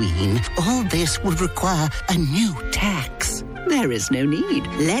 my queen, all this would require a new tax. There is no need.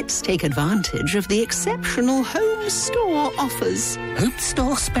 Let's take advantage of the exceptional home store offers. Home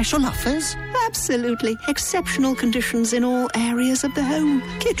store special offers? Absolutely. Exceptional conditions in all areas of the home.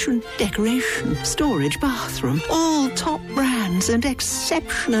 Kitchen, decoration, storage, bathroom. All top brands and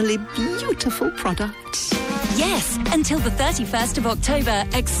exceptionally beautiful products. Yes, until the 31st of October,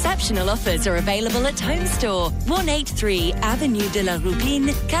 exceptional offers are available at Home Store, 183 Avenue de la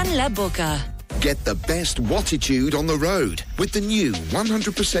Rupine, Can-la-Boca. Get the best wattitude on the road with the new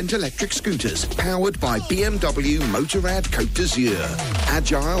 100% electric scooters powered by BMW Motorrad Côte d'Azur.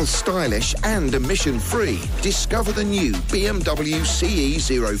 Agile, stylish and emission-free. Discover the new BMW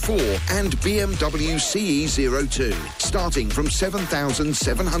CE04 and BMW CE02, starting from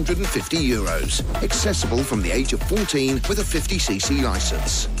 €7,750. Accessible from the age of 14 with a 50cc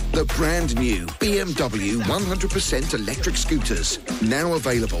licence. The brand new BMW 100% electric scooters. Now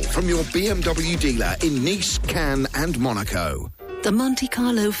available from your BMW dealer in Nice, Cannes and Monaco. The Monte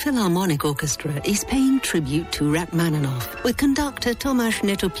Carlo Philharmonic Orchestra is paying tribute to Rachmaninoff with conductor Tomasz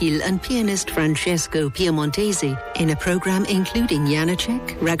Netopil and pianist Francesco Piemontesi in a program including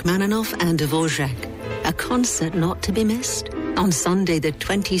Janacek, Rachmaninoff and Dvorak. A concert not to be missed on Sunday the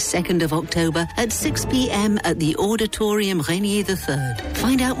 22nd of October at 6 p.m. at the Auditorium Rainier III.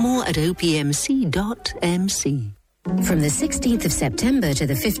 Find out more at opmc.mc. From the 16th of September to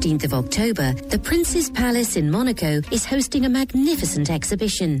the 15th of October, the Prince's Palace in Monaco is hosting a magnificent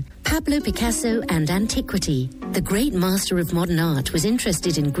exhibition, Pablo Picasso and Antiquity. The great master of modern art was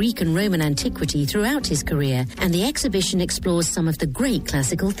interested in Greek and Roman antiquity throughout his career, and the exhibition explores some of the great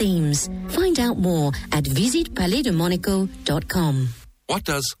classical themes. Find out more at visitepalaisdemonaco.com. What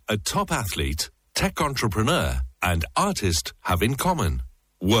does a top athlete, tech entrepreneur, and artist have in common?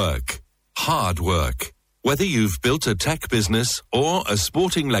 Work. Hard work. Whether you've built a tech business or a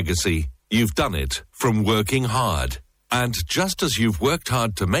sporting legacy, you've done it from working hard. And just as you've worked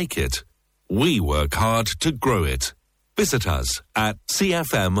hard to make it, we work hard to grow it. Visit us at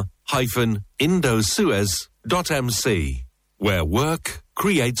cfm-indosuez.mc, where work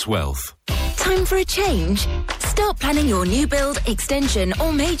creates wealth. Time for a change? Start planning your new build, extension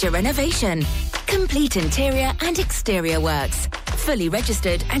or major renovation. Complete interior and exterior works. Fully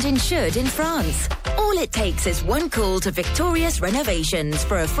registered and insured in France. All it takes is one call to Victorious Renovations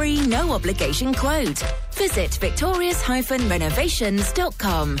for a free, no-obligation quote. Visit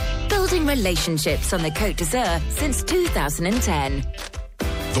victorious-renovations.com. Building relationships on the Côte d'Azur since 2010.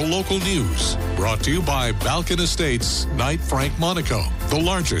 The local news, brought to you by Balkan Estates, Knight Frank Monaco, the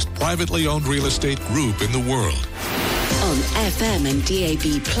largest privately owned real estate group in the world. On FM and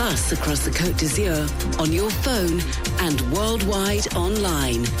DAB Plus across the Côte d'Azur, on your phone and worldwide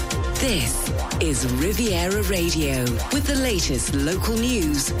online. This is Riviera Radio with the latest local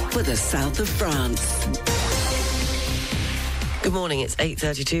news for the south of France. Good morning, it's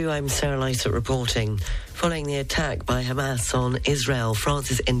 8:32. I'm Sarah Lysett reporting. Following the attack by Hamas on Israel,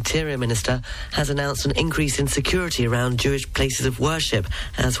 France's Interior Minister has announced an increase in security around Jewish places of worship,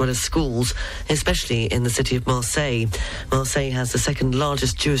 as well as schools, especially in the city of Marseille. Marseille has the second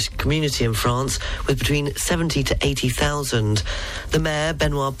largest Jewish community in France, with between 70 to 80,000. The mayor,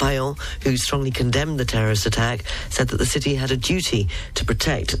 Benoit Payan, who strongly condemned the terrorist attack, said that the city had a duty to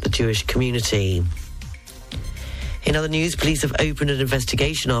protect the Jewish community. In other news, police have opened an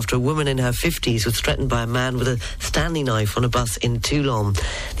investigation after a woman in her 50s was threatened by a man with a Stanley knife on a bus in Toulon.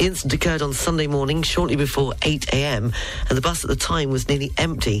 The incident occurred on Sunday morning, shortly before 8 a.m, and the bus at the time was nearly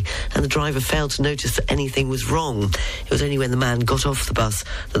empty, and the driver failed to notice that anything was wrong. It was only when the man got off the bus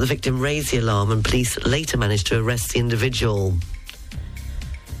that the victim raised the alarm, and police later managed to arrest the individual.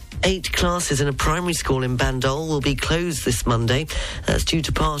 8 classes in a primary school in Bandol will be closed this Monday. That's due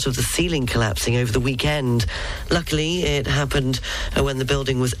to part of the ceiling collapsing over the weekend. Luckily, it happened when the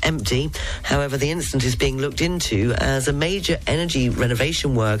building was empty. However, the incident is being looked into as a major energy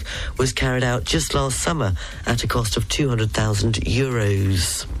renovation work was carried out just last summer at a cost of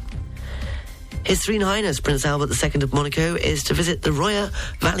 €200,000. His Serene Highness Prince Albert II of Monaco is to visit the Roya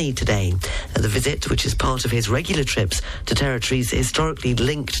Valley today. The visit, which is part of his regular trips to territories historically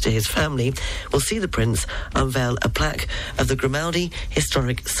linked to his family, will see the Prince unveil a plaque of the Grimaldi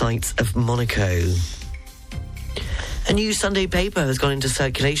Historic Sites of Monaco. A new Sunday paper has gone into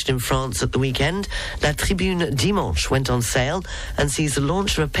circulation in France at the weekend. La Tribune Dimanche went on sale and sees the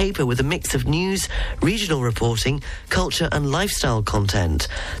launch of a paper with a mix of news, regional reporting, culture and lifestyle content.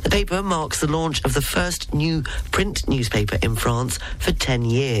 The paper marks the launch of the first new print newspaper in France for 10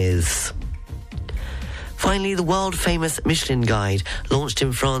 years. Finally, the world-famous Michelin Guide, launched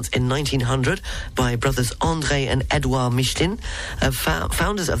in France in 1900 by brothers André and Edouard Michelin,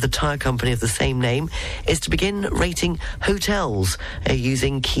 founders of the tire company of the same name, is to begin rating hotels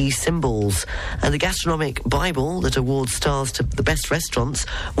using key symbols. And the gastronomic Bible that awards stars to the best restaurants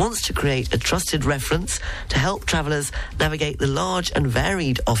wants to create a trusted reference to help travellers navigate the large and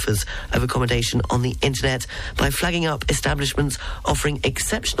varied offers of accommodation on the internet by flagging up establishments offering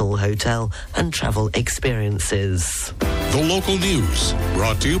exceptional hotel and travel experiences. The local news,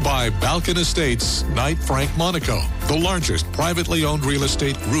 brought to you by Balkan Estates, Knight Frank Monaco, the largest privately owned real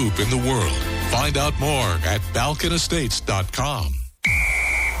estate group in the world. Find out more at balkanestates.com.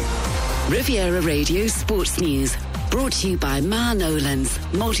 Riviera Radio Sports News, brought to you by Ma Nolan's,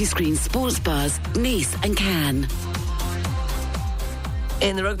 multi-screen sports bars, Nice and Cannes.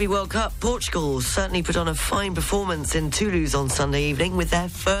 In the Rugby World Cup, Portugal certainly put on a fine performance in Toulouse on Sunday evening with their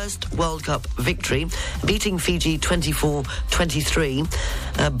first World Cup victory, beating Fiji 24-23.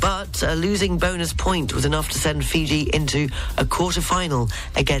 But a losing bonus point was enough to send Fiji into a quarter-final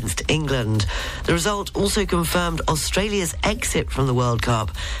against England. The result also confirmed Australia's exit from the World Cup,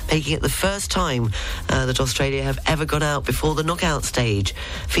 making it the first time that Australia have ever gone out before the knockout stage.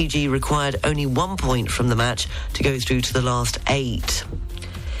 Fiji required only 1 point from the match to go through to the last 8.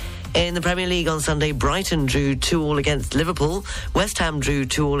 In the Premier League on Sunday, Brighton drew 2-2 against Liverpool. West Ham drew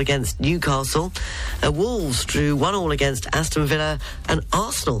 2-2 against Newcastle. Wolves drew 1-1 against Aston Villa. And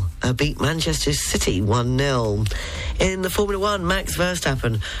Arsenal beat Manchester City 1-0. In the Formula One, Max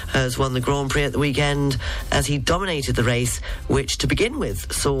Verstappen has won the Grand Prix at the weekend as he dominated the race, which to begin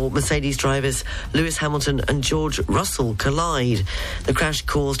with saw Mercedes drivers Lewis Hamilton and George Russell collide. The crash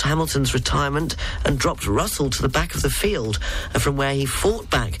caused Hamilton's retirement and dropped Russell to the back of the field, from where he fought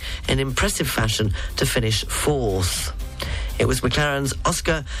back in impressive fashion to finish fourth. It was McLaren's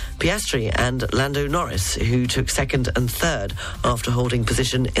Oscar Piastri and Lando Norris who took second and third after holding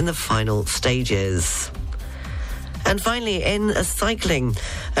position in the final stages. And finally, in cycling,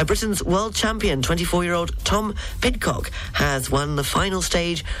 Britain's world champion, 24-year-old Tom Pidcock, has won the final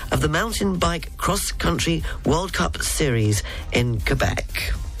stage of the mountain bike cross-country World Cup Series in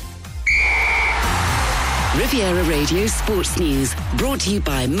Quebec. Riviera Radio Sports News, brought to you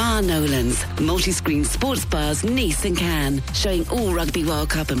by Ma Nolan's, multi-screen sports bars Nice and Cannes, showing all Rugby World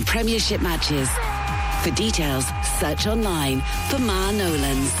Cup and Premiership matches. For details, search online for Ma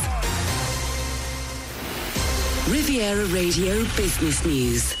Nolan's. Riviera Radio Business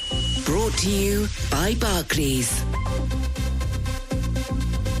News, brought to you by Barclays.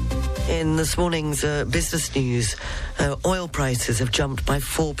 In this morning's business news, oil prices have jumped by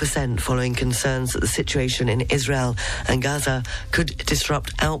 4% following concerns that the situation in Israel and Gaza could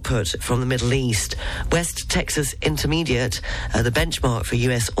disrupt output from the Middle East. West Texas Intermediate, the benchmark for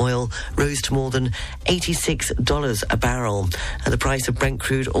US oil, rose to more than $86 a barrel. The price of Brent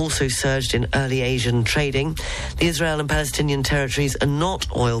crude also surged in early Asian trading. The Israel and Palestinian territories are not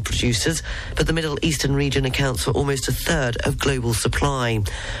oil producers, but the Middle Eastern region accounts for almost a third of global supply.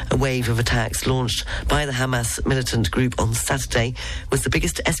 A wave of attacks launched by the Hamas militant group on Saturday was the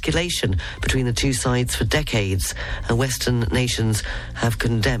biggest escalation between the two sides for decades, and Western nations have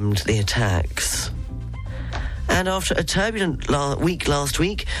condemned the attacks. And after a turbulent week last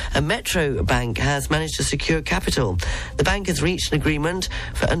week, a Metro Bank has managed to secure capital. The bank has reached an agreement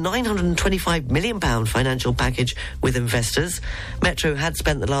for a £925 million financial package with investors. Metro had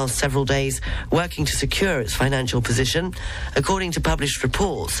spent the last several days working to secure its financial position. According to published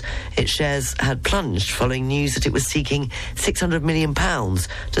reports, its shares had plunged following news that it was seeking £600 million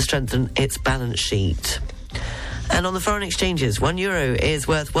to strengthen its balance sheet. And on the foreign exchanges, €1 is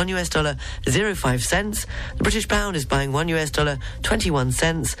worth $1.05. The British pound is buying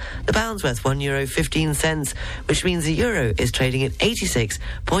 $1.21. The pound's worth €1.15, which means the euro is trading at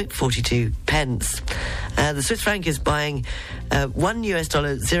 86.42 pence. The Swiss franc is buying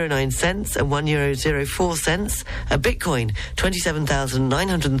 $1.09 and €1.04. Bitcoin,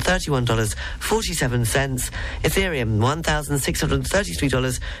 $27,931.47. Ethereum,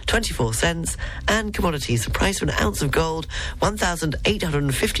 $1,633.24. And commodities, the price of an ounce of gold,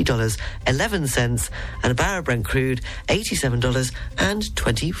 $1,850.11, and a barrel of Brent crude,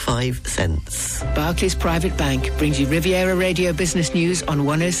 $87.25. Barclays Private Bank brings you Riviera Radio Business News on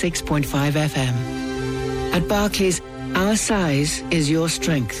 106.5 FM. At Barclays, our size is your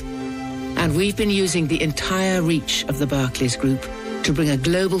strength. And we've been using the entire reach of the Barclays Group to bring a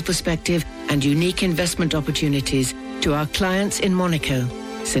global perspective and unique investment opportunities to our clients in Monaco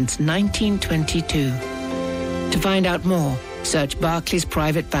since 1922. To find out more, search Barclays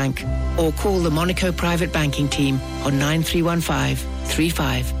Private Bank or call the Monaco Private Banking Team on 9315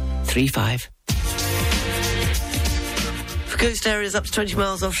 3535. For coast areas up to 20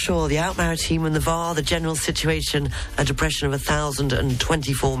 miles offshore, the Out Maritime and the VAR, the general situation, a depression of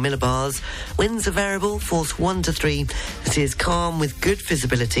 1,024 millibars. Winds are variable, force 1 to 3. The sea is calm with good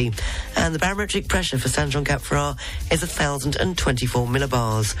visibility. And the barometric pressure for San Jean Cap Ferrat is 1,024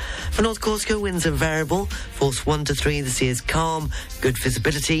 millibars. For North Corsica, winds are variable, force 1 to 3. The sea is calm, good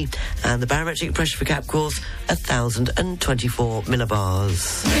visibility. And the barometric pressure for Cap Corse, 1,024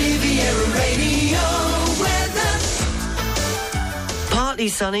 millibars. Riviera Radio weather. Partly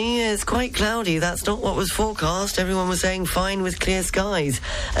sunny, it's quite cloudy. That's not what was forecast. Everyone was saying fine with clear skies.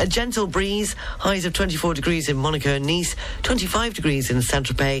 A gentle breeze, highs of 24 degrees in Monaco and Nice, 25 degrees in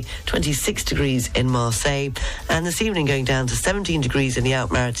Saint-Tropez, 26 degrees in Marseille, and this evening going down to 17 degrees in the Out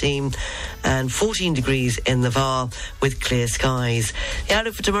Maritime and 14 degrees in the Var with clear skies. The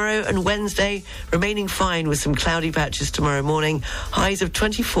outlook for tomorrow and Wednesday remaining fine with some cloudy patches tomorrow morning, highs of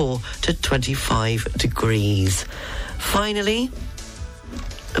 24 to 25 degrees. Finally,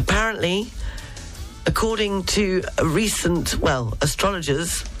 apparently, according to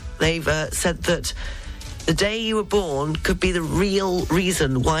astrologers, they've said that the day you were born could be the real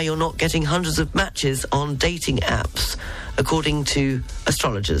reason why you're not getting hundreds of matches on dating apps. according to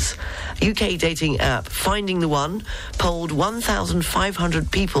astrologers. UK dating app Finding the One polled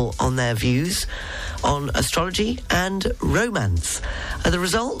 1,500 people on their views on astrology and romance. The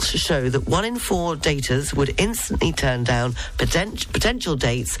results show that 1 in 4 daters would instantly turn down potential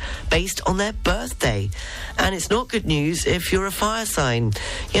dates based on their birthday. And it's not good news if you're a fire sign.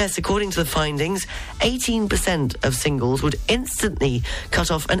 Yes, according to the findings, 18% of singles would instantly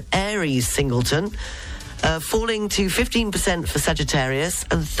cut off an Aries singleton, falling to 15% for Sagittarius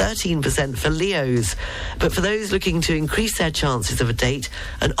and 13% for Leos. But for those looking to increase their chances of a date,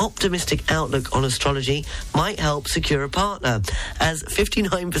 an optimistic outlook on astrology might help secure a partner, as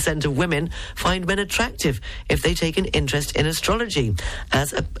 59% of women find men attractive if they take an interest in astrology,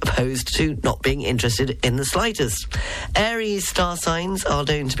 as opposed to not being interested in the slightest. Aries star signs are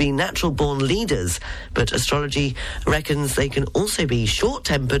known to be natural-born leaders, but astrology reckons they can also be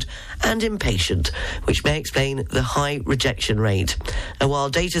short-tempered and impatient, which may explain the high rejection rate. And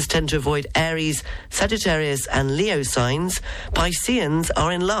while daters tend to avoid Aries, Sagittarius and Leo signs, Pisceans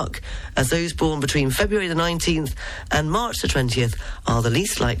are in luck, as those born between February the 19th and March the 20th are the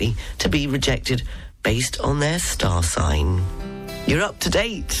least likely to be rejected based on their star sign. You're up to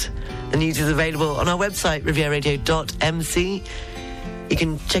date. The news is available on our website, rivieradio.mc. You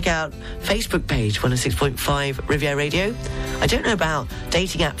can check out Facebook page 106.5 Riviera Radio. I don't know about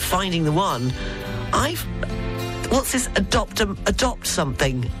dating app Finding the One. What's this adopt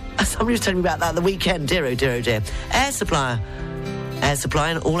something? Somebody was telling me about that the weekend. Dear, oh dear, oh dear. Air Supply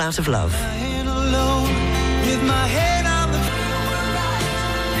and All Out of Love. I ain't alone with my head on the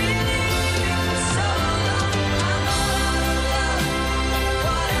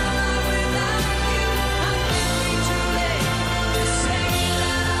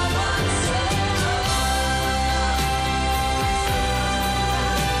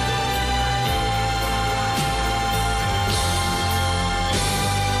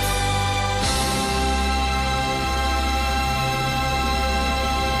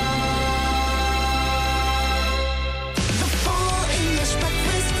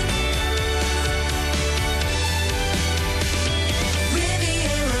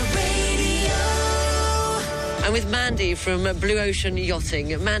With Mandy from Blue Ocean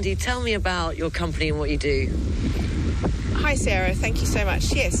Yachting. Mandy, tell me about your company and what you do. Hi Sarah, thank you so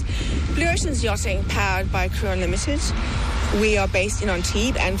much. Yes, Blue Ocean's Yachting, powered by Crew Unlimited. We are based in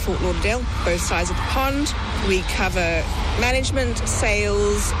Antibes and Fort Lauderdale, both sides of the pond. We cover management,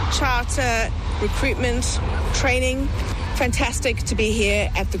 sales, charter, recruitment, training. Fantastic to be here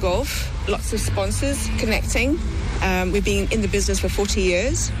at the Gulf. Lots of sponsors connecting. We've been in the business for 40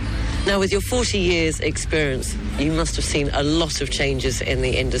 years. Now, with your 40 years experience, you must have seen a lot of changes in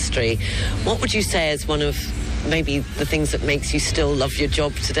the industry. What would you say is one of maybe the things that makes you still love your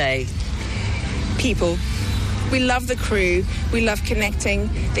job today? People. We love the crew. We love connecting.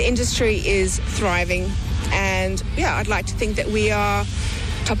 The industry is thriving. And, yeah, I'd like to think that we are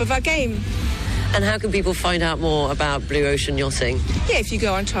top of our game. And how can people find out more about Blue Ocean Yachting? Yeah, if you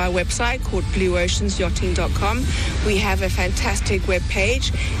go onto our website called blueoceansyachting.com, we have a fantastic web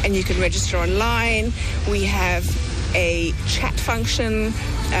page and you can register online. We have a chat function.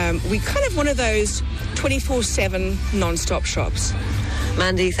 We kind of one of those 24/7 non-stop shops.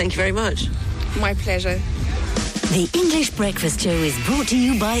 Mandy, thank you very much. My pleasure. The English Breakfast Show is brought to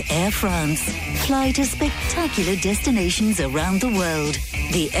you by Air France. Fly to spectacular destinations around the world.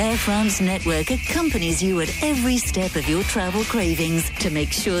 The Air France network accompanies you at every step of your travel cravings to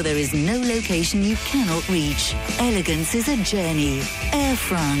make sure there is no location you cannot reach. Elegance is a journey. Air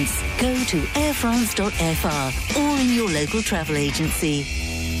France. Go to airfrance.fr or in your local travel agency.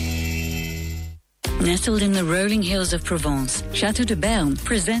 Nestled in the rolling hills of Provence, Chateau de Berne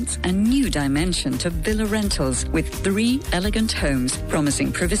presents a new dimension to villa rentals with 3 elegant homes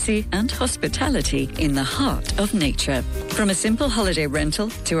promising privacy and hospitality in the heart of nature. From a simple holiday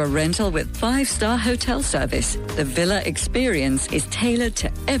rental to a rental with 5-star hotel service, the villa experience is tailored to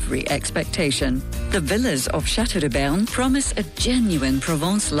every expectation. The villas of Chateau de Berne promise a genuine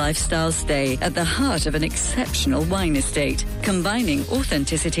Provence lifestyle stay at the heart of an exceptional wine estate, combining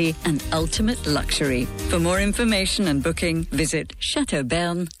authenticity and ultimate luxury. For more information and booking, visit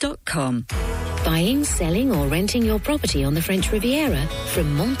chateauberne.com. Buying, selling or renting your property on the French Riviera?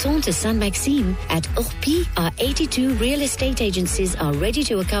 From Menton to Saint-Maxime, at Orpi, our 82 real estate agencies are ready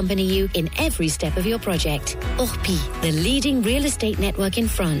to accompany you in every step of your project. Orpi, the leading real estate network in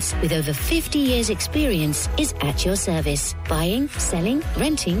France with over 50 years experience, is at your service. Buying, selling,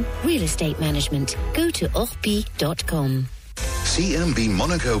 renting, real estate management. Go to orpi.com. CMB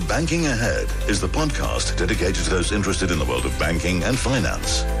Monaco Banking Ahead is the podcast dedicated to those interested in the world of banking and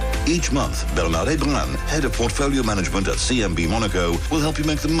finance. Each month, Bernard Brun, Head of Portfolio Management at CMB Monaco, will help you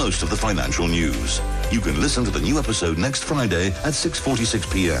make the most of the financial news. You can listen to the new episode next Friday at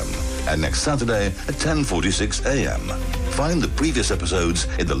 6:46 p.m. and next Saturday at 10:46 a.m. Find the previous episodes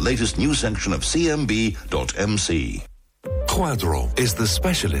in the latest news section of cmb.mc. Quadro is the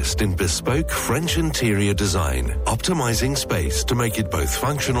specialist in bespoke French interior design, optimizing space to make it both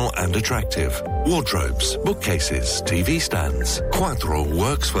functional and attractive. Wardrobes, bookcases, TV stands. Quadro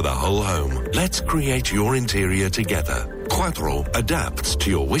works for the whole home. Let's create your interior together. Quadro adapts to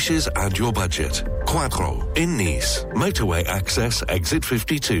your wishes and your budget. Quadro in Nice. Motorway access, exit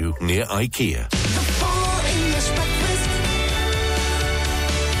 52 near IKEA.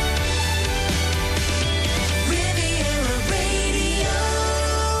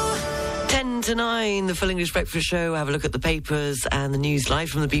 9, the Full English Breakfast Show. Have a look at the papers and the news live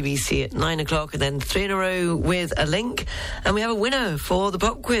from the BBC at 9 o'clock, and then 3 in a row with a link. And we have a winner for the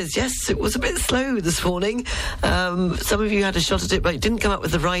pop quiz. Yes, it was a bit slow this morning. Some of you had a shot at it, but didn't come up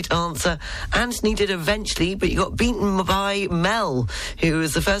with the right answer. Anthony did eventually, but you got beaten by Mel, who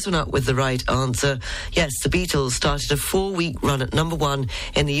was the first one up with the right answer. Yes, the Beatles started a 4-week run at number 1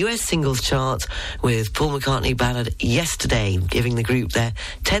 in the US singles chart with Paul McCartney ballad Yesterday, giving the group their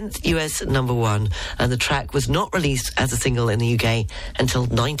 10th US number 1, and the track was not released as a single in the UK until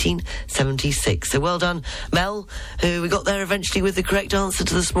 1976. So well done, Mel, who we got there eventually with the correct answer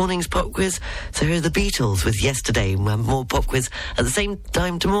to this morning's pop quiz. So here are the Beatles with Yesterday. We'll have more pop quiz at the same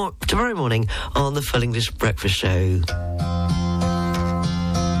time tomorrow morning on the Full English Breakfast Show.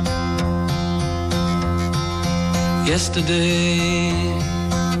 Yesterday,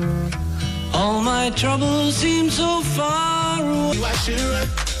 all my troubles seem so far away. I should run,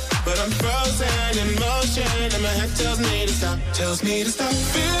 but I'm frozen in motion, and my head tells me to stop.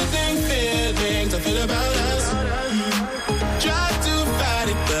 Feelings I feel about us. Try to fight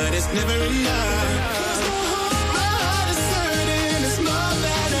it, but it's never enough. My heart is hurting, it's more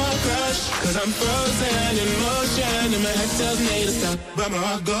than a crush. 'Cause I'm frozen in motion, and my head tells me to stop. But my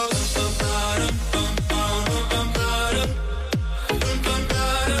heart goes.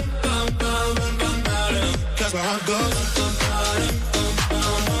 Cause my heart goes.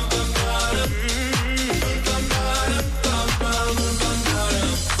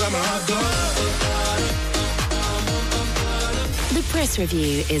 The Press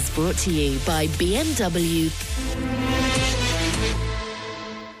Review is brought to you by BMW.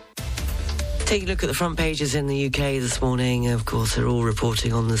 Take a look at the front pages in the UK this morning. Of course, they're all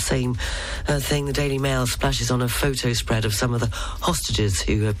reporting on the same thing. The Daily Mail splashes on a photo spread of some of the hostages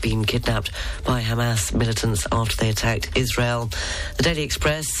who have been kidnapped by Hamas militants after they attacked Israel. The Daily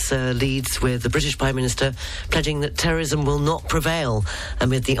Express leads with the British Prime Minister pledging that terrorism will not prevail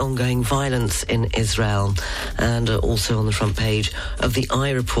amid the ongoing violence in Israel. And also on the front page of the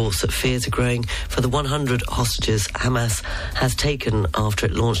Eye reports that fears are growing for the 100 hostages Hamas has taken after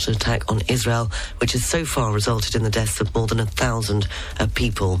it launched an attack on Israel, which has so far resulted in the deaths of more than 1,000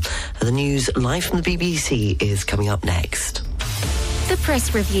 people. The news live from the BBC is coming up next. The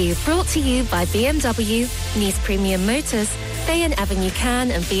Press Review, brought to you by BMW, Nice Premium Motors, Bayonne Avenue Cannes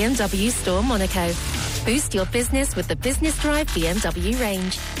and BMW Store Monaco. Boost your business with the Business Drive BMW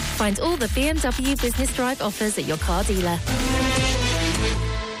range. Find all the BMW Business Drive offers at your car dealer.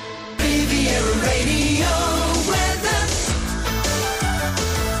 Riviera Radio weather.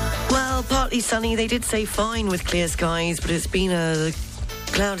 Well, partly sunny. They did say fine with clear skies, but it's been the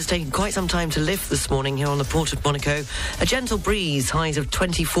cloud has taken quite some time to lift this morning here on the port of Monaco. A gentle breeze, highs of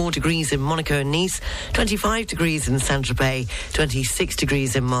 24 degrees in Monaco and Nice, 25 degrees in Saint-Tropez, 26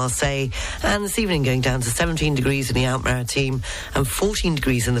 degrees in Marseille, and this evening going down to 17 degrees in the Alpes-Maritimes and 14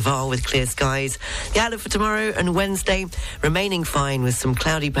 degrees in the Var with clear skies. The outlook for tomorrow and Wednesday remaining fine with some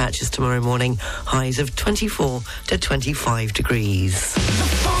cloudy patches tomorrow morning, highs of 24 to 25 degrees.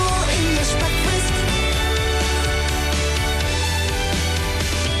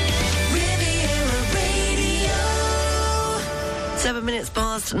 7 minutes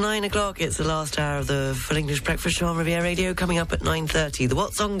past 9 o'clock. It's the last hour of the Full English Breakfast Show on Riviera Radio. Coming up at 9:30, the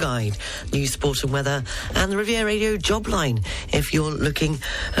What's On Guide, news, sport and weather, and the Riviera Radio job line if you're looking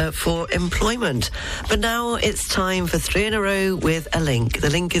for employment. But now it's time for 3 in a row with a link. The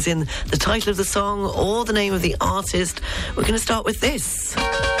link is in the title of the song or the name of the artist. We're going to start with this.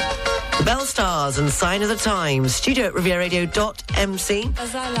 The Bell Stars and Sign of the Times. Studio at rivieradio.mc.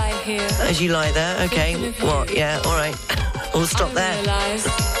 As I lie here. As you lie there, okay. What? Yeah, all right. We'll stop there. I realise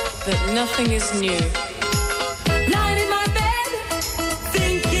that nothing is new. Lying in my bed,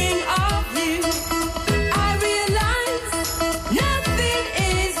 thinking of you. I realise nothing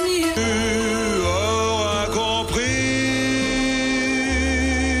is new. Tu auras compris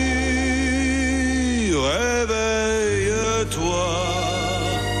réveille-toi,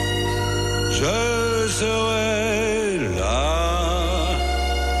 je serai là.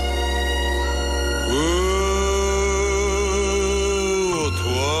 Pour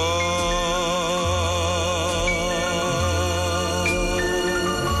toi.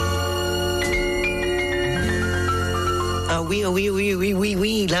 Ah oui,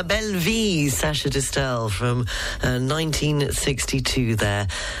 La Belle Vie, Sacha Distel from 1962 there.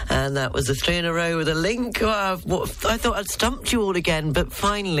 And that was a 3 in a row with a link. I thought I'd stumped you all again, but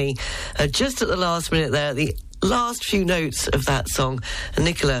finally, just at the last minute there, the last few notes of that song,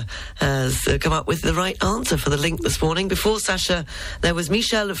 Nicola has come up with the right answer for the link this morning. Before Sacha, there was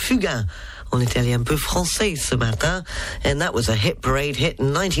Michel Fugain. On était un peu français ce matin, and that was a hit parade hit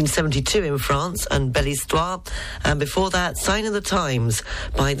in 1972 in France, and Belle Histoire. And before that, Sign of the Times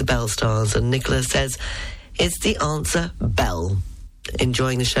by the Bell Stars. And Nicola says, it's the answer, Bell.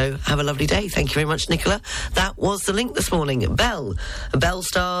 Enjoying the show. Have a lovely day. Thank you very much, Nicola. That was the link this morning. Bell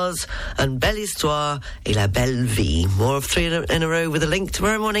Stars, and Belle Histoire et La Belle Vie. More of 3 in a row with a link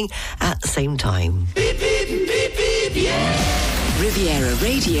tomorrow morning at the same time. Beep, beep, beep, beep, yeah. Riviera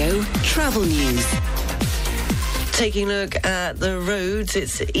Radio Travel News. Taking a look at the roads,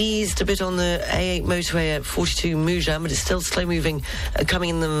 it's eased a bit on the A8 motorway at 42 Mougins, but it's still slow moving coming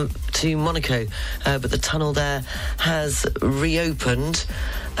in to Monaco. But the tunnel there has reopened,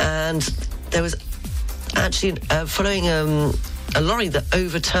 and there was actually following a lorry that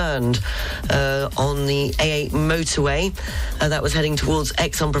overturned on the A8 motorway that was heading towards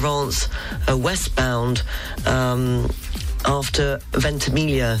Aix-en-Provence westbound. After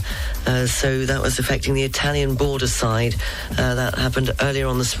Ventimiglia, so that was affecting the Italian border side. That happened earlier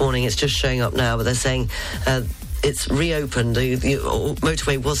on this morning. It's just showing up now, but they're saying it's reopened. The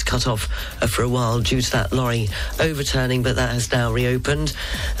motorway was cut off for a while due to that lorry overturning, but that has now reopened.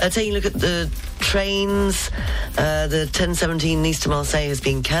 Taking a look at the trains, the 1017 Nice to Marseille has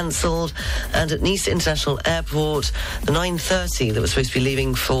been cancelled, and at Nice International Airport, the 9:30 that was supposed to be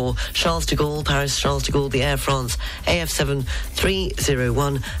leaving for Charles de Gaulle, Paris Charles de Gaulle, the Air France AF7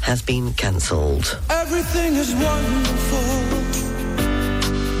 301 has been cancelled. Everything is wonderful.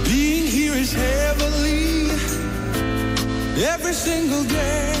 Being here is heavenly. Every single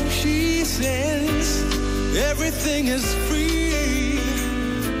day she sends, everything is free.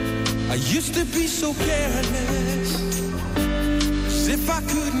 I used to be so careless, as if I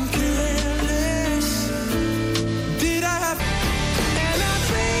couldn't care less. Did I have... And I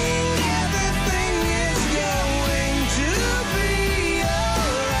think everything is going to be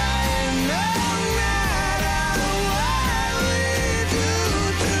alright, no matter what we do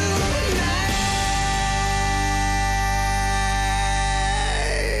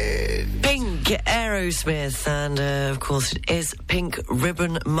tonight. Pink, Aerosmith, and of course it is Pink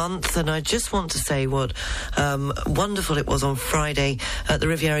Ribbon Month, and I just want to say what wonderful it was on Friday at the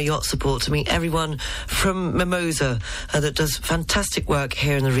Riviera Yacht Support to meet everyone from Mimosa that does fantastic work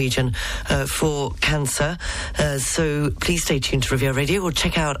here in the region for cancer. So please stay tuned to Riviera Radio or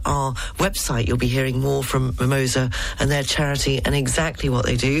check out our website. You'll be hearing more from Mimosa and their charity and exactly what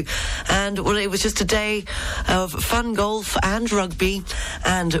they do. And well, it was just a day of fun golf and rugby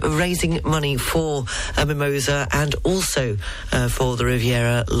and raising money for Mimosa and also for the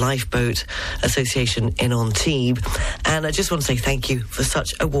Riviera Lifeboat Association in Antibes. And I just want to say thank you for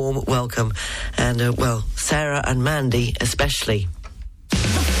such a warm welcome. And, well, Sarah and Mandy especially.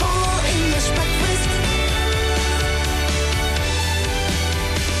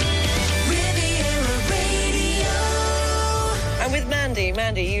 And with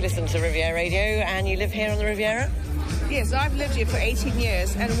Mandy, you listen to Riviera Radio and you live here on the Riviera? Yes, I've lived here for 18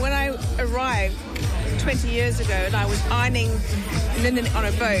 years, and when I arrived 20 years ago and I was ironing linen on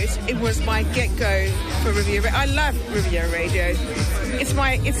a boat, it was my get-go for Riviera. I love Riviera Radio. It's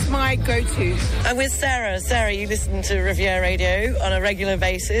my go-to. And with Sarah, you listen to Riviera Radio on a regular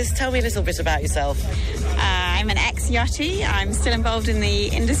basis. Tell me a little bit about yourself. I'm an ex-yachty. I'm still involved in the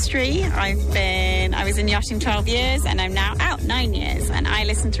industry. I was in yachting 12 years and I'm now out 9 years, and I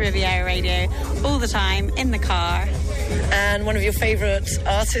listen to Riviera Radio all the time in the car. And one of your favourite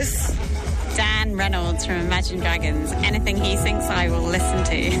artists? Dan Reynolds from Imagine Dragons. Anything he sings, I will listen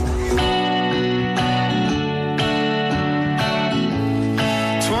to.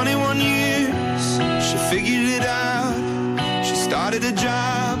 21 years, she figured it out. She started a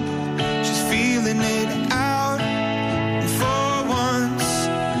job, she's feeling it out. And for once,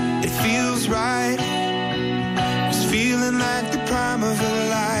 it feels right. It's feeling like the prime of her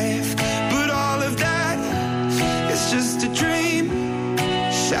life. But all of that is just a dream,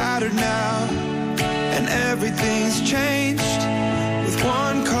 shattered now. And everything's changed with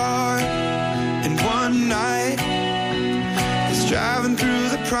one car and one night.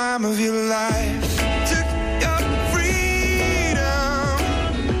 time of your life. Took your freedom.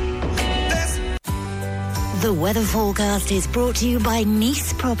 The weather forecast is brought to you by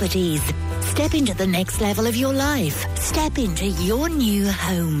Nice Properties. Step into the next level of your life. Step into your new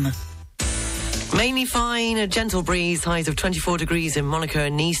home. Mainly fine, a gentle breeze, highs of 24 degrees in Monaco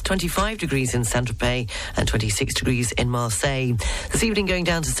and Nice, 25 degrees in Saint-Tropez and 26 degrees in Marseille. This evening going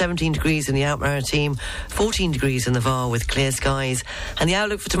down to 17 degrees in the Alpes-Maritimes, 14 degrees in the Var with clear skies. And the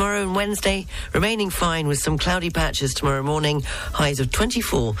outlook for tomorrow and Wednesday remaining fine with some cloudy patches tomorrow morning, highs of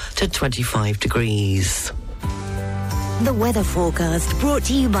 24 to 25 degrees. The weather forecast brought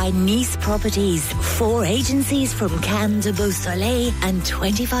to you by Nice Properties. 4 agencies from Cannes to Beausoleil and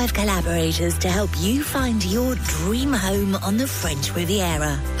 25 collaborators to help you find your dream home on the French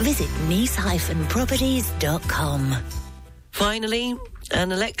Riviera. Visit nice-properties.com. Finally,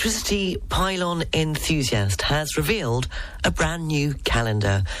 an electricity pylon enthusiast has revealed a brand new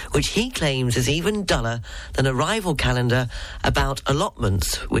calendar, which he claims is even duller than a rival calendar about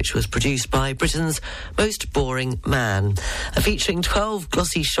allotments, which was produced by Britain's most boring man. Featuring 12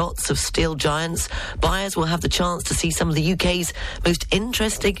 glossy shots of steel giants, buyers will have the chance to see some of the UK's most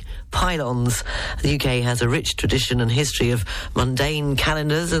interesting pylons. The UK has a rich tradition and history of mundane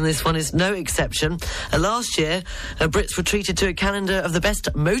calendars, and this one is no exception. Last year, Brits were treated to a calendar of the best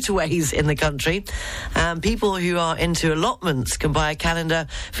motorways in the country. People who are into allotments can buy a calendar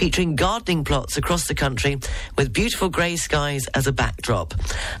featuring gardening plots across the country with beautiful grey skies as a backdrop.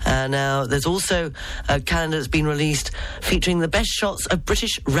 Now, there's also a calendar that's been released featuring the best shots of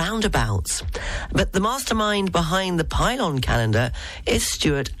British roundabouts. But the mastermind behind the pylon calendar is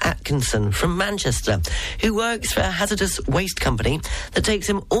Stuart Atkinson from Manchester, who works for a hazardous waste company that takes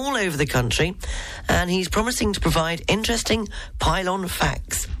him all over the country, and he's promising to provide interesting pylon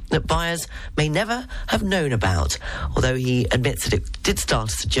facts that buyers may never have known about. Although he admits that it did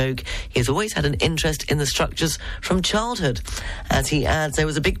start as a joke, he has always had an interest in the structures from childhood. As he adds, there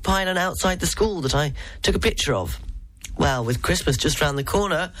was a big pylon outside the school that I took a picture of. Well, with Christmas just round the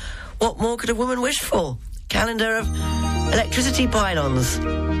corner, what more could a woman wish for? Calendar of electricity pylons.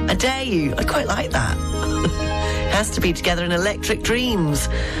 I dare you. I quite like that. Has to be together in electric dreams.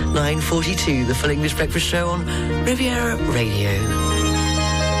 9:42, the Full English Breakfast Show on Riviera Radio.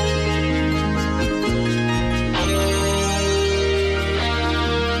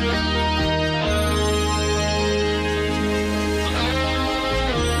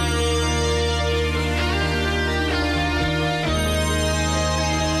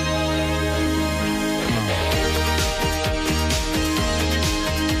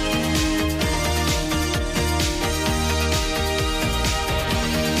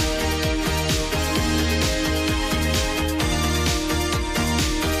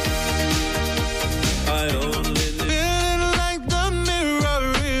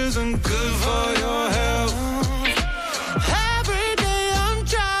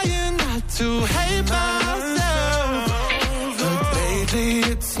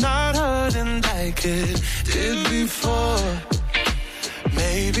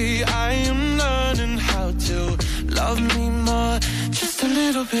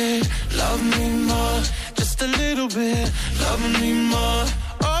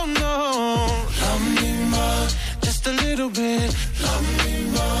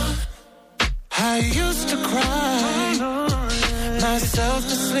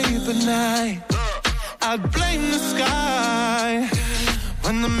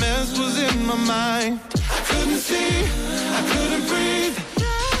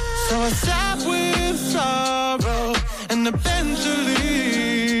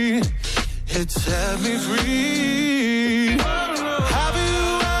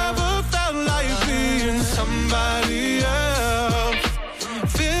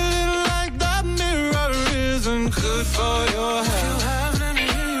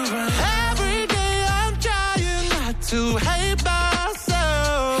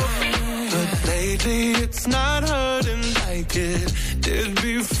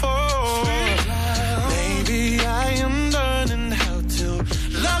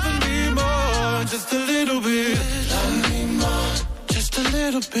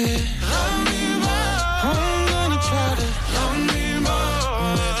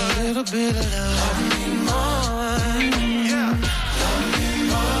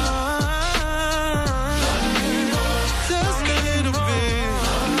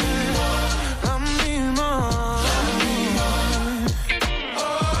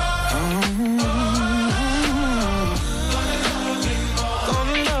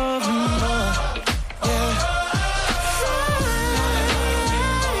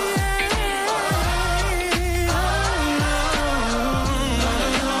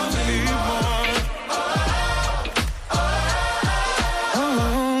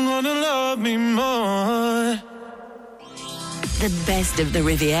 best of the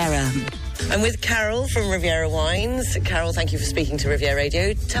Riviera. I'm with Carol from Riviera Wines. Carol, thank you for speaking to Riviera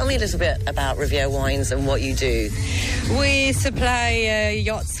Radio. Tell me a little bit about Riviera Wines and what you do. We supply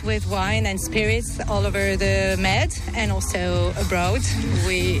yachts with wine and spirits all over the Med and also abroad.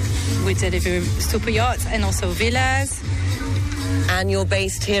 We deliver super yachts and also villas. And you're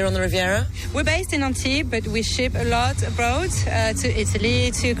based here on the Riviera? We're based in Antibes, but we ship a lot abroad, to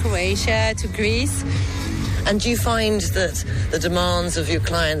Italy, to Croatia, to Greece. And do you find that the demands of your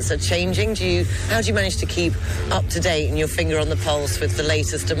clients are changing? How do you manage to keep up to date and your finger on the pulse with the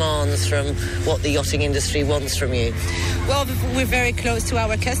latest demands from what the yachting industry wants from you? Well, we're very close to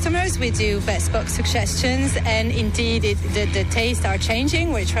our customers. We do bespoke suggestions, and indeed the tastes are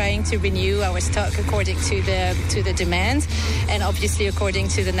changing. We're trying to renew our stock according to the demand, and obviously according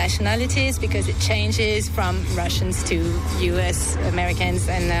to the nationalities, because it changes from Russians to US, Americans,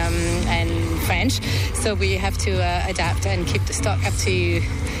 and French. So we have to adapt and keep the stock up to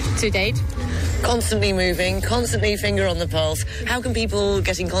date. Constantly moving, constantly finger on the pulse. How can people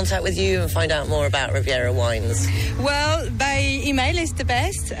get in contact with you and find out more about Riviera Wines? Well, by email is the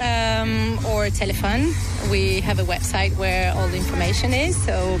best, or telephone. We have a website where all the information is,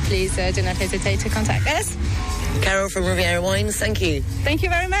 so please do not hesitate to contact us. Carol from Riviera Wines, thank you. Thank you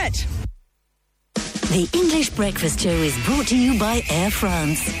very much. The English Breakfast Show is brought to you by Air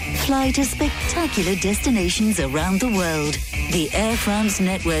France. Fly to spectacular destinations around the world. The Air France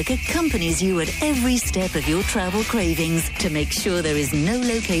network accompanies you at every step of your travel cravings to make sure there is no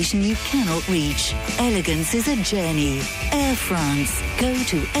location you cannot reach. Elegance is a journey. Air France. Go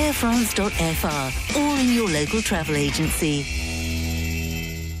to airfrance.fr or in your local travel agency.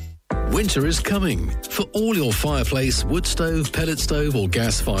 Winter is coming. For all your fireplace, wood stove, pellet stove or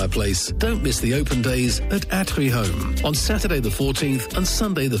gas fireplace, don't miss the open days at Atri Home on Saturday the 14th and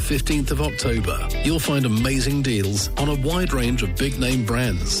Sunday the 15th of October. You'll find amazing deals on a wide range of big-name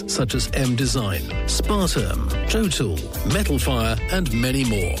brands such as M Design, Sparterm, Jotool, Metal Fire and many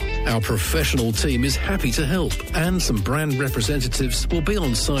more. Our professional team is happy to help, and some brand representatives will be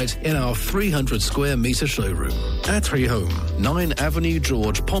on site in our 300 square metre showroom. Atri Home, 9 Avenue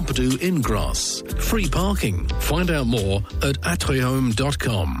George Pompidou in Grasse. Free parking. Find out more at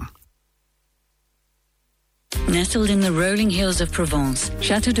atrihome.com. Nestled in the rolling hills of Provence,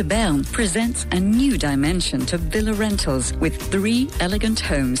 Chateau de Berne presents a new dimension to villa rentals with 3 elegant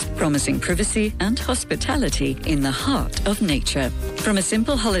homes promising privacy and hospitality in the heart of nature. From a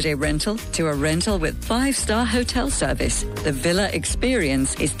simple holiday rental to a rental with 5-star hotel service, the villa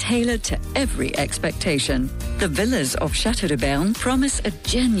experience is tailored to every expectation. The villas of Chateau de Berne promise a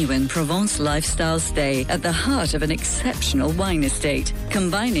genuine Provence lifestyle stay at the heart of an exceptional wine estate,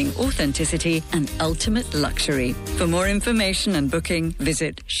 combining authenticity and ultimate luxury. For more information and booking,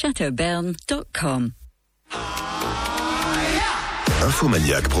 visit chateauberne.com.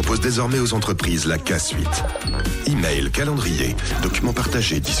 Infomaniac propose désormais aux entreprises la K-Suite. Email, calendrier, documents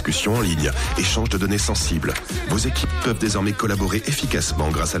partagés, discussions en ligne, échange de données sensibles. Vos équipes peuvent désormais collaborer efficacement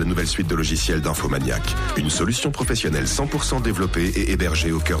grâce à la nouvelle suite de logiciels d'Infomaniac. Une solution professionnelle 100% développée et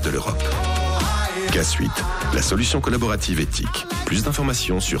hébergée au cœur de l'Europe. K-Suite, la solution collaborative éthique. Plus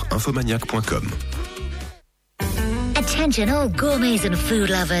d'informations sur infomaniac.com. Attention all gourmets and food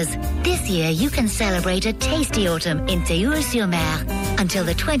lovers. This year you can celebrate a tasty autumn in Théoul-sur-Mer. Until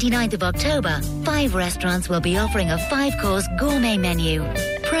the 29th of October, 5 restaurants will be offering a 5-course gourmet menu.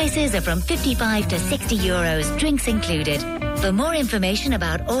 Prices are from 55 to 60 euros, drinks included. For more information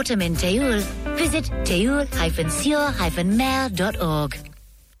about autumn in Théoul, visit théoul-sur-mer.org.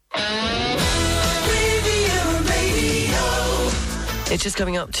 It's just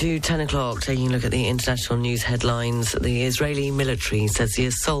coming up to 10 o'clock, taking a look at the international news headlines. The Israeli military says the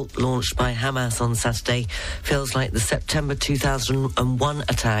assault launched by Hamas on Saturday feels like the September 2001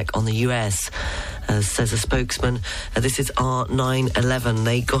 attack on the US. Says a spokesman, this is our 9/11,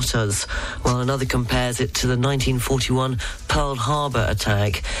 they got us, while another compares it to the 1941 Pearl Harbor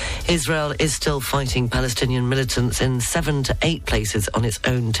attack. Israel is still fighting Palestinian militants in 7 to 8 places on its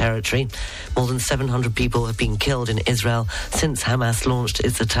own territory. More than 700 people have been killed in Israel since Hamas launched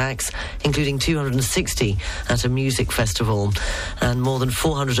its attacks, including 260 at a music festival. And more than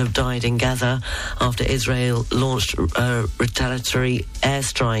 400 have died in Gaza after Israel launched retaliatory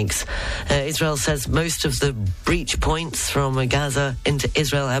airstrikes. Israel says says most of the breach points from Gaza into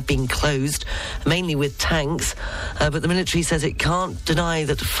Israel have been closed, mainly with tanks, but the military says it can't deny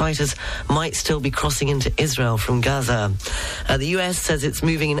that fighters might still be crossing into Israel from Gaza. The US says it's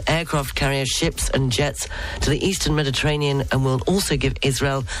moving an aircraft carrier, ships and jets to the eastern Mediterranean and will also give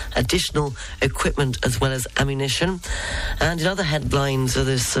Israel additional equipment as well as ammunition. And in other headlines of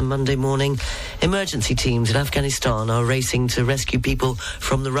this Monday morning, emergency teams in Afghanistan are racing to rescue people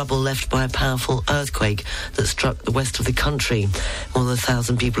from the rubble left by a powerful earthquake that struck the west of the country. More than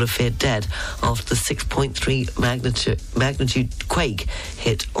 1,000 people are feared dead after the 6.3 magnitude quake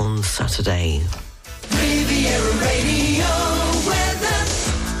hit on Saturday. Riviera Radio weather.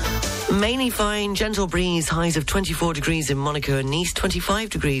 Mainly fine, gentle breeze, highs of 24 degrees in Monaco and Nice, 25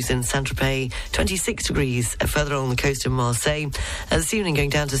 degrees in Saint-Tropez, 26 degrees further along the coast in Marseille. This evening going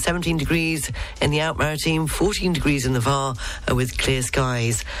down to 17 degrees in the Alpes-Maritimes, 14 degrees in the Var with clear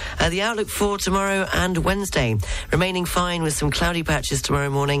skies. The outlook for tomorrow and Wednesday, remaining fine with some cloudy patches tomorrow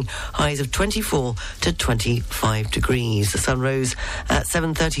morning, highs of 24 to 25 degrees. The sun rose at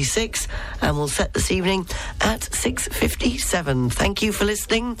 7:36 and will set this evening at 6:57. Thank you for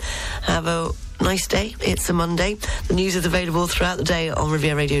listening. Have a nice day. It's a Monday. The news is available throughout the day on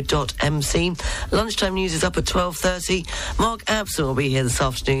rivieradio.mc. Lunchtime news is up at 12:30. Mark Abson will be here this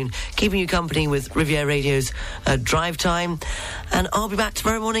afternoon, keeping you company with Riviera Radio's Drive Time. And I'll be back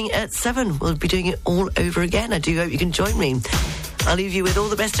tomorrow morning at 7. We'll be doing it all over again. I do hope you can join me. I'll leave you with all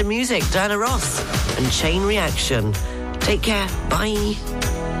the best in music, Diana Ross and Chain Reaction. Take care. Bye.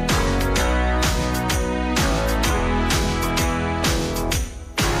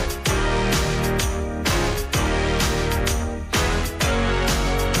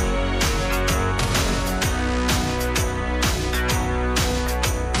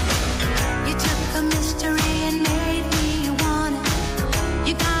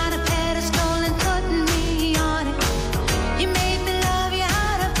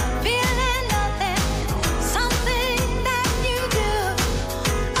 Something that you do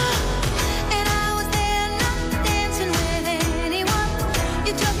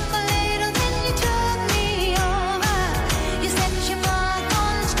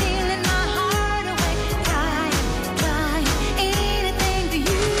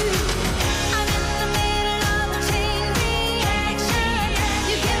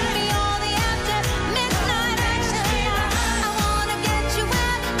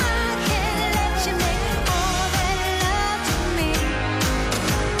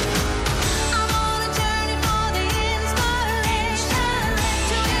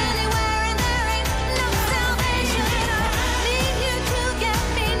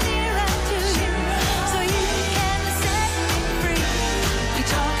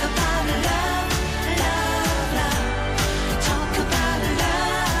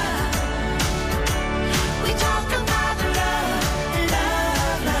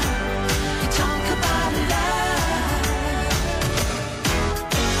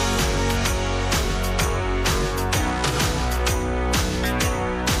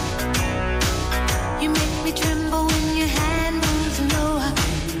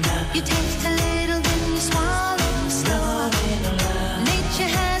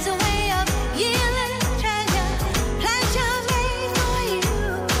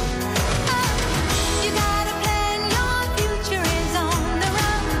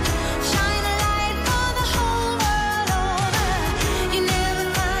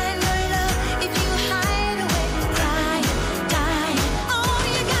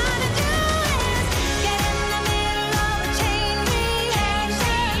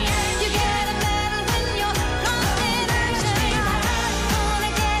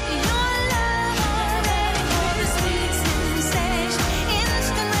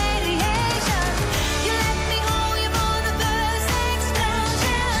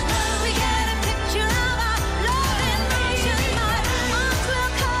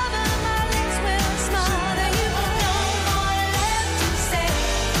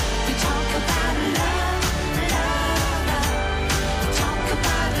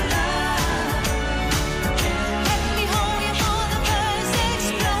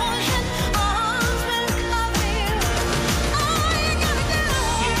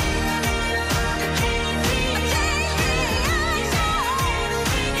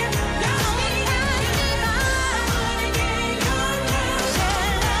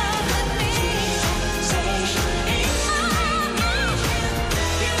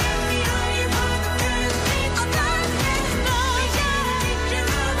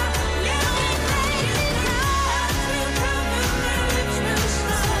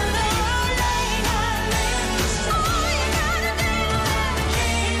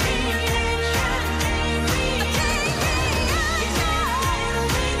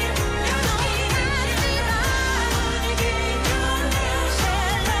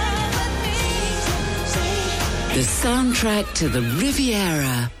soundtrack to the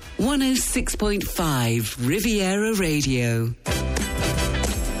Riviera. 106.5 Riviera Radio.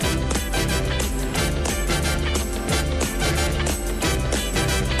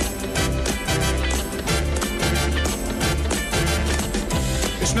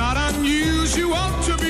 It's not unusual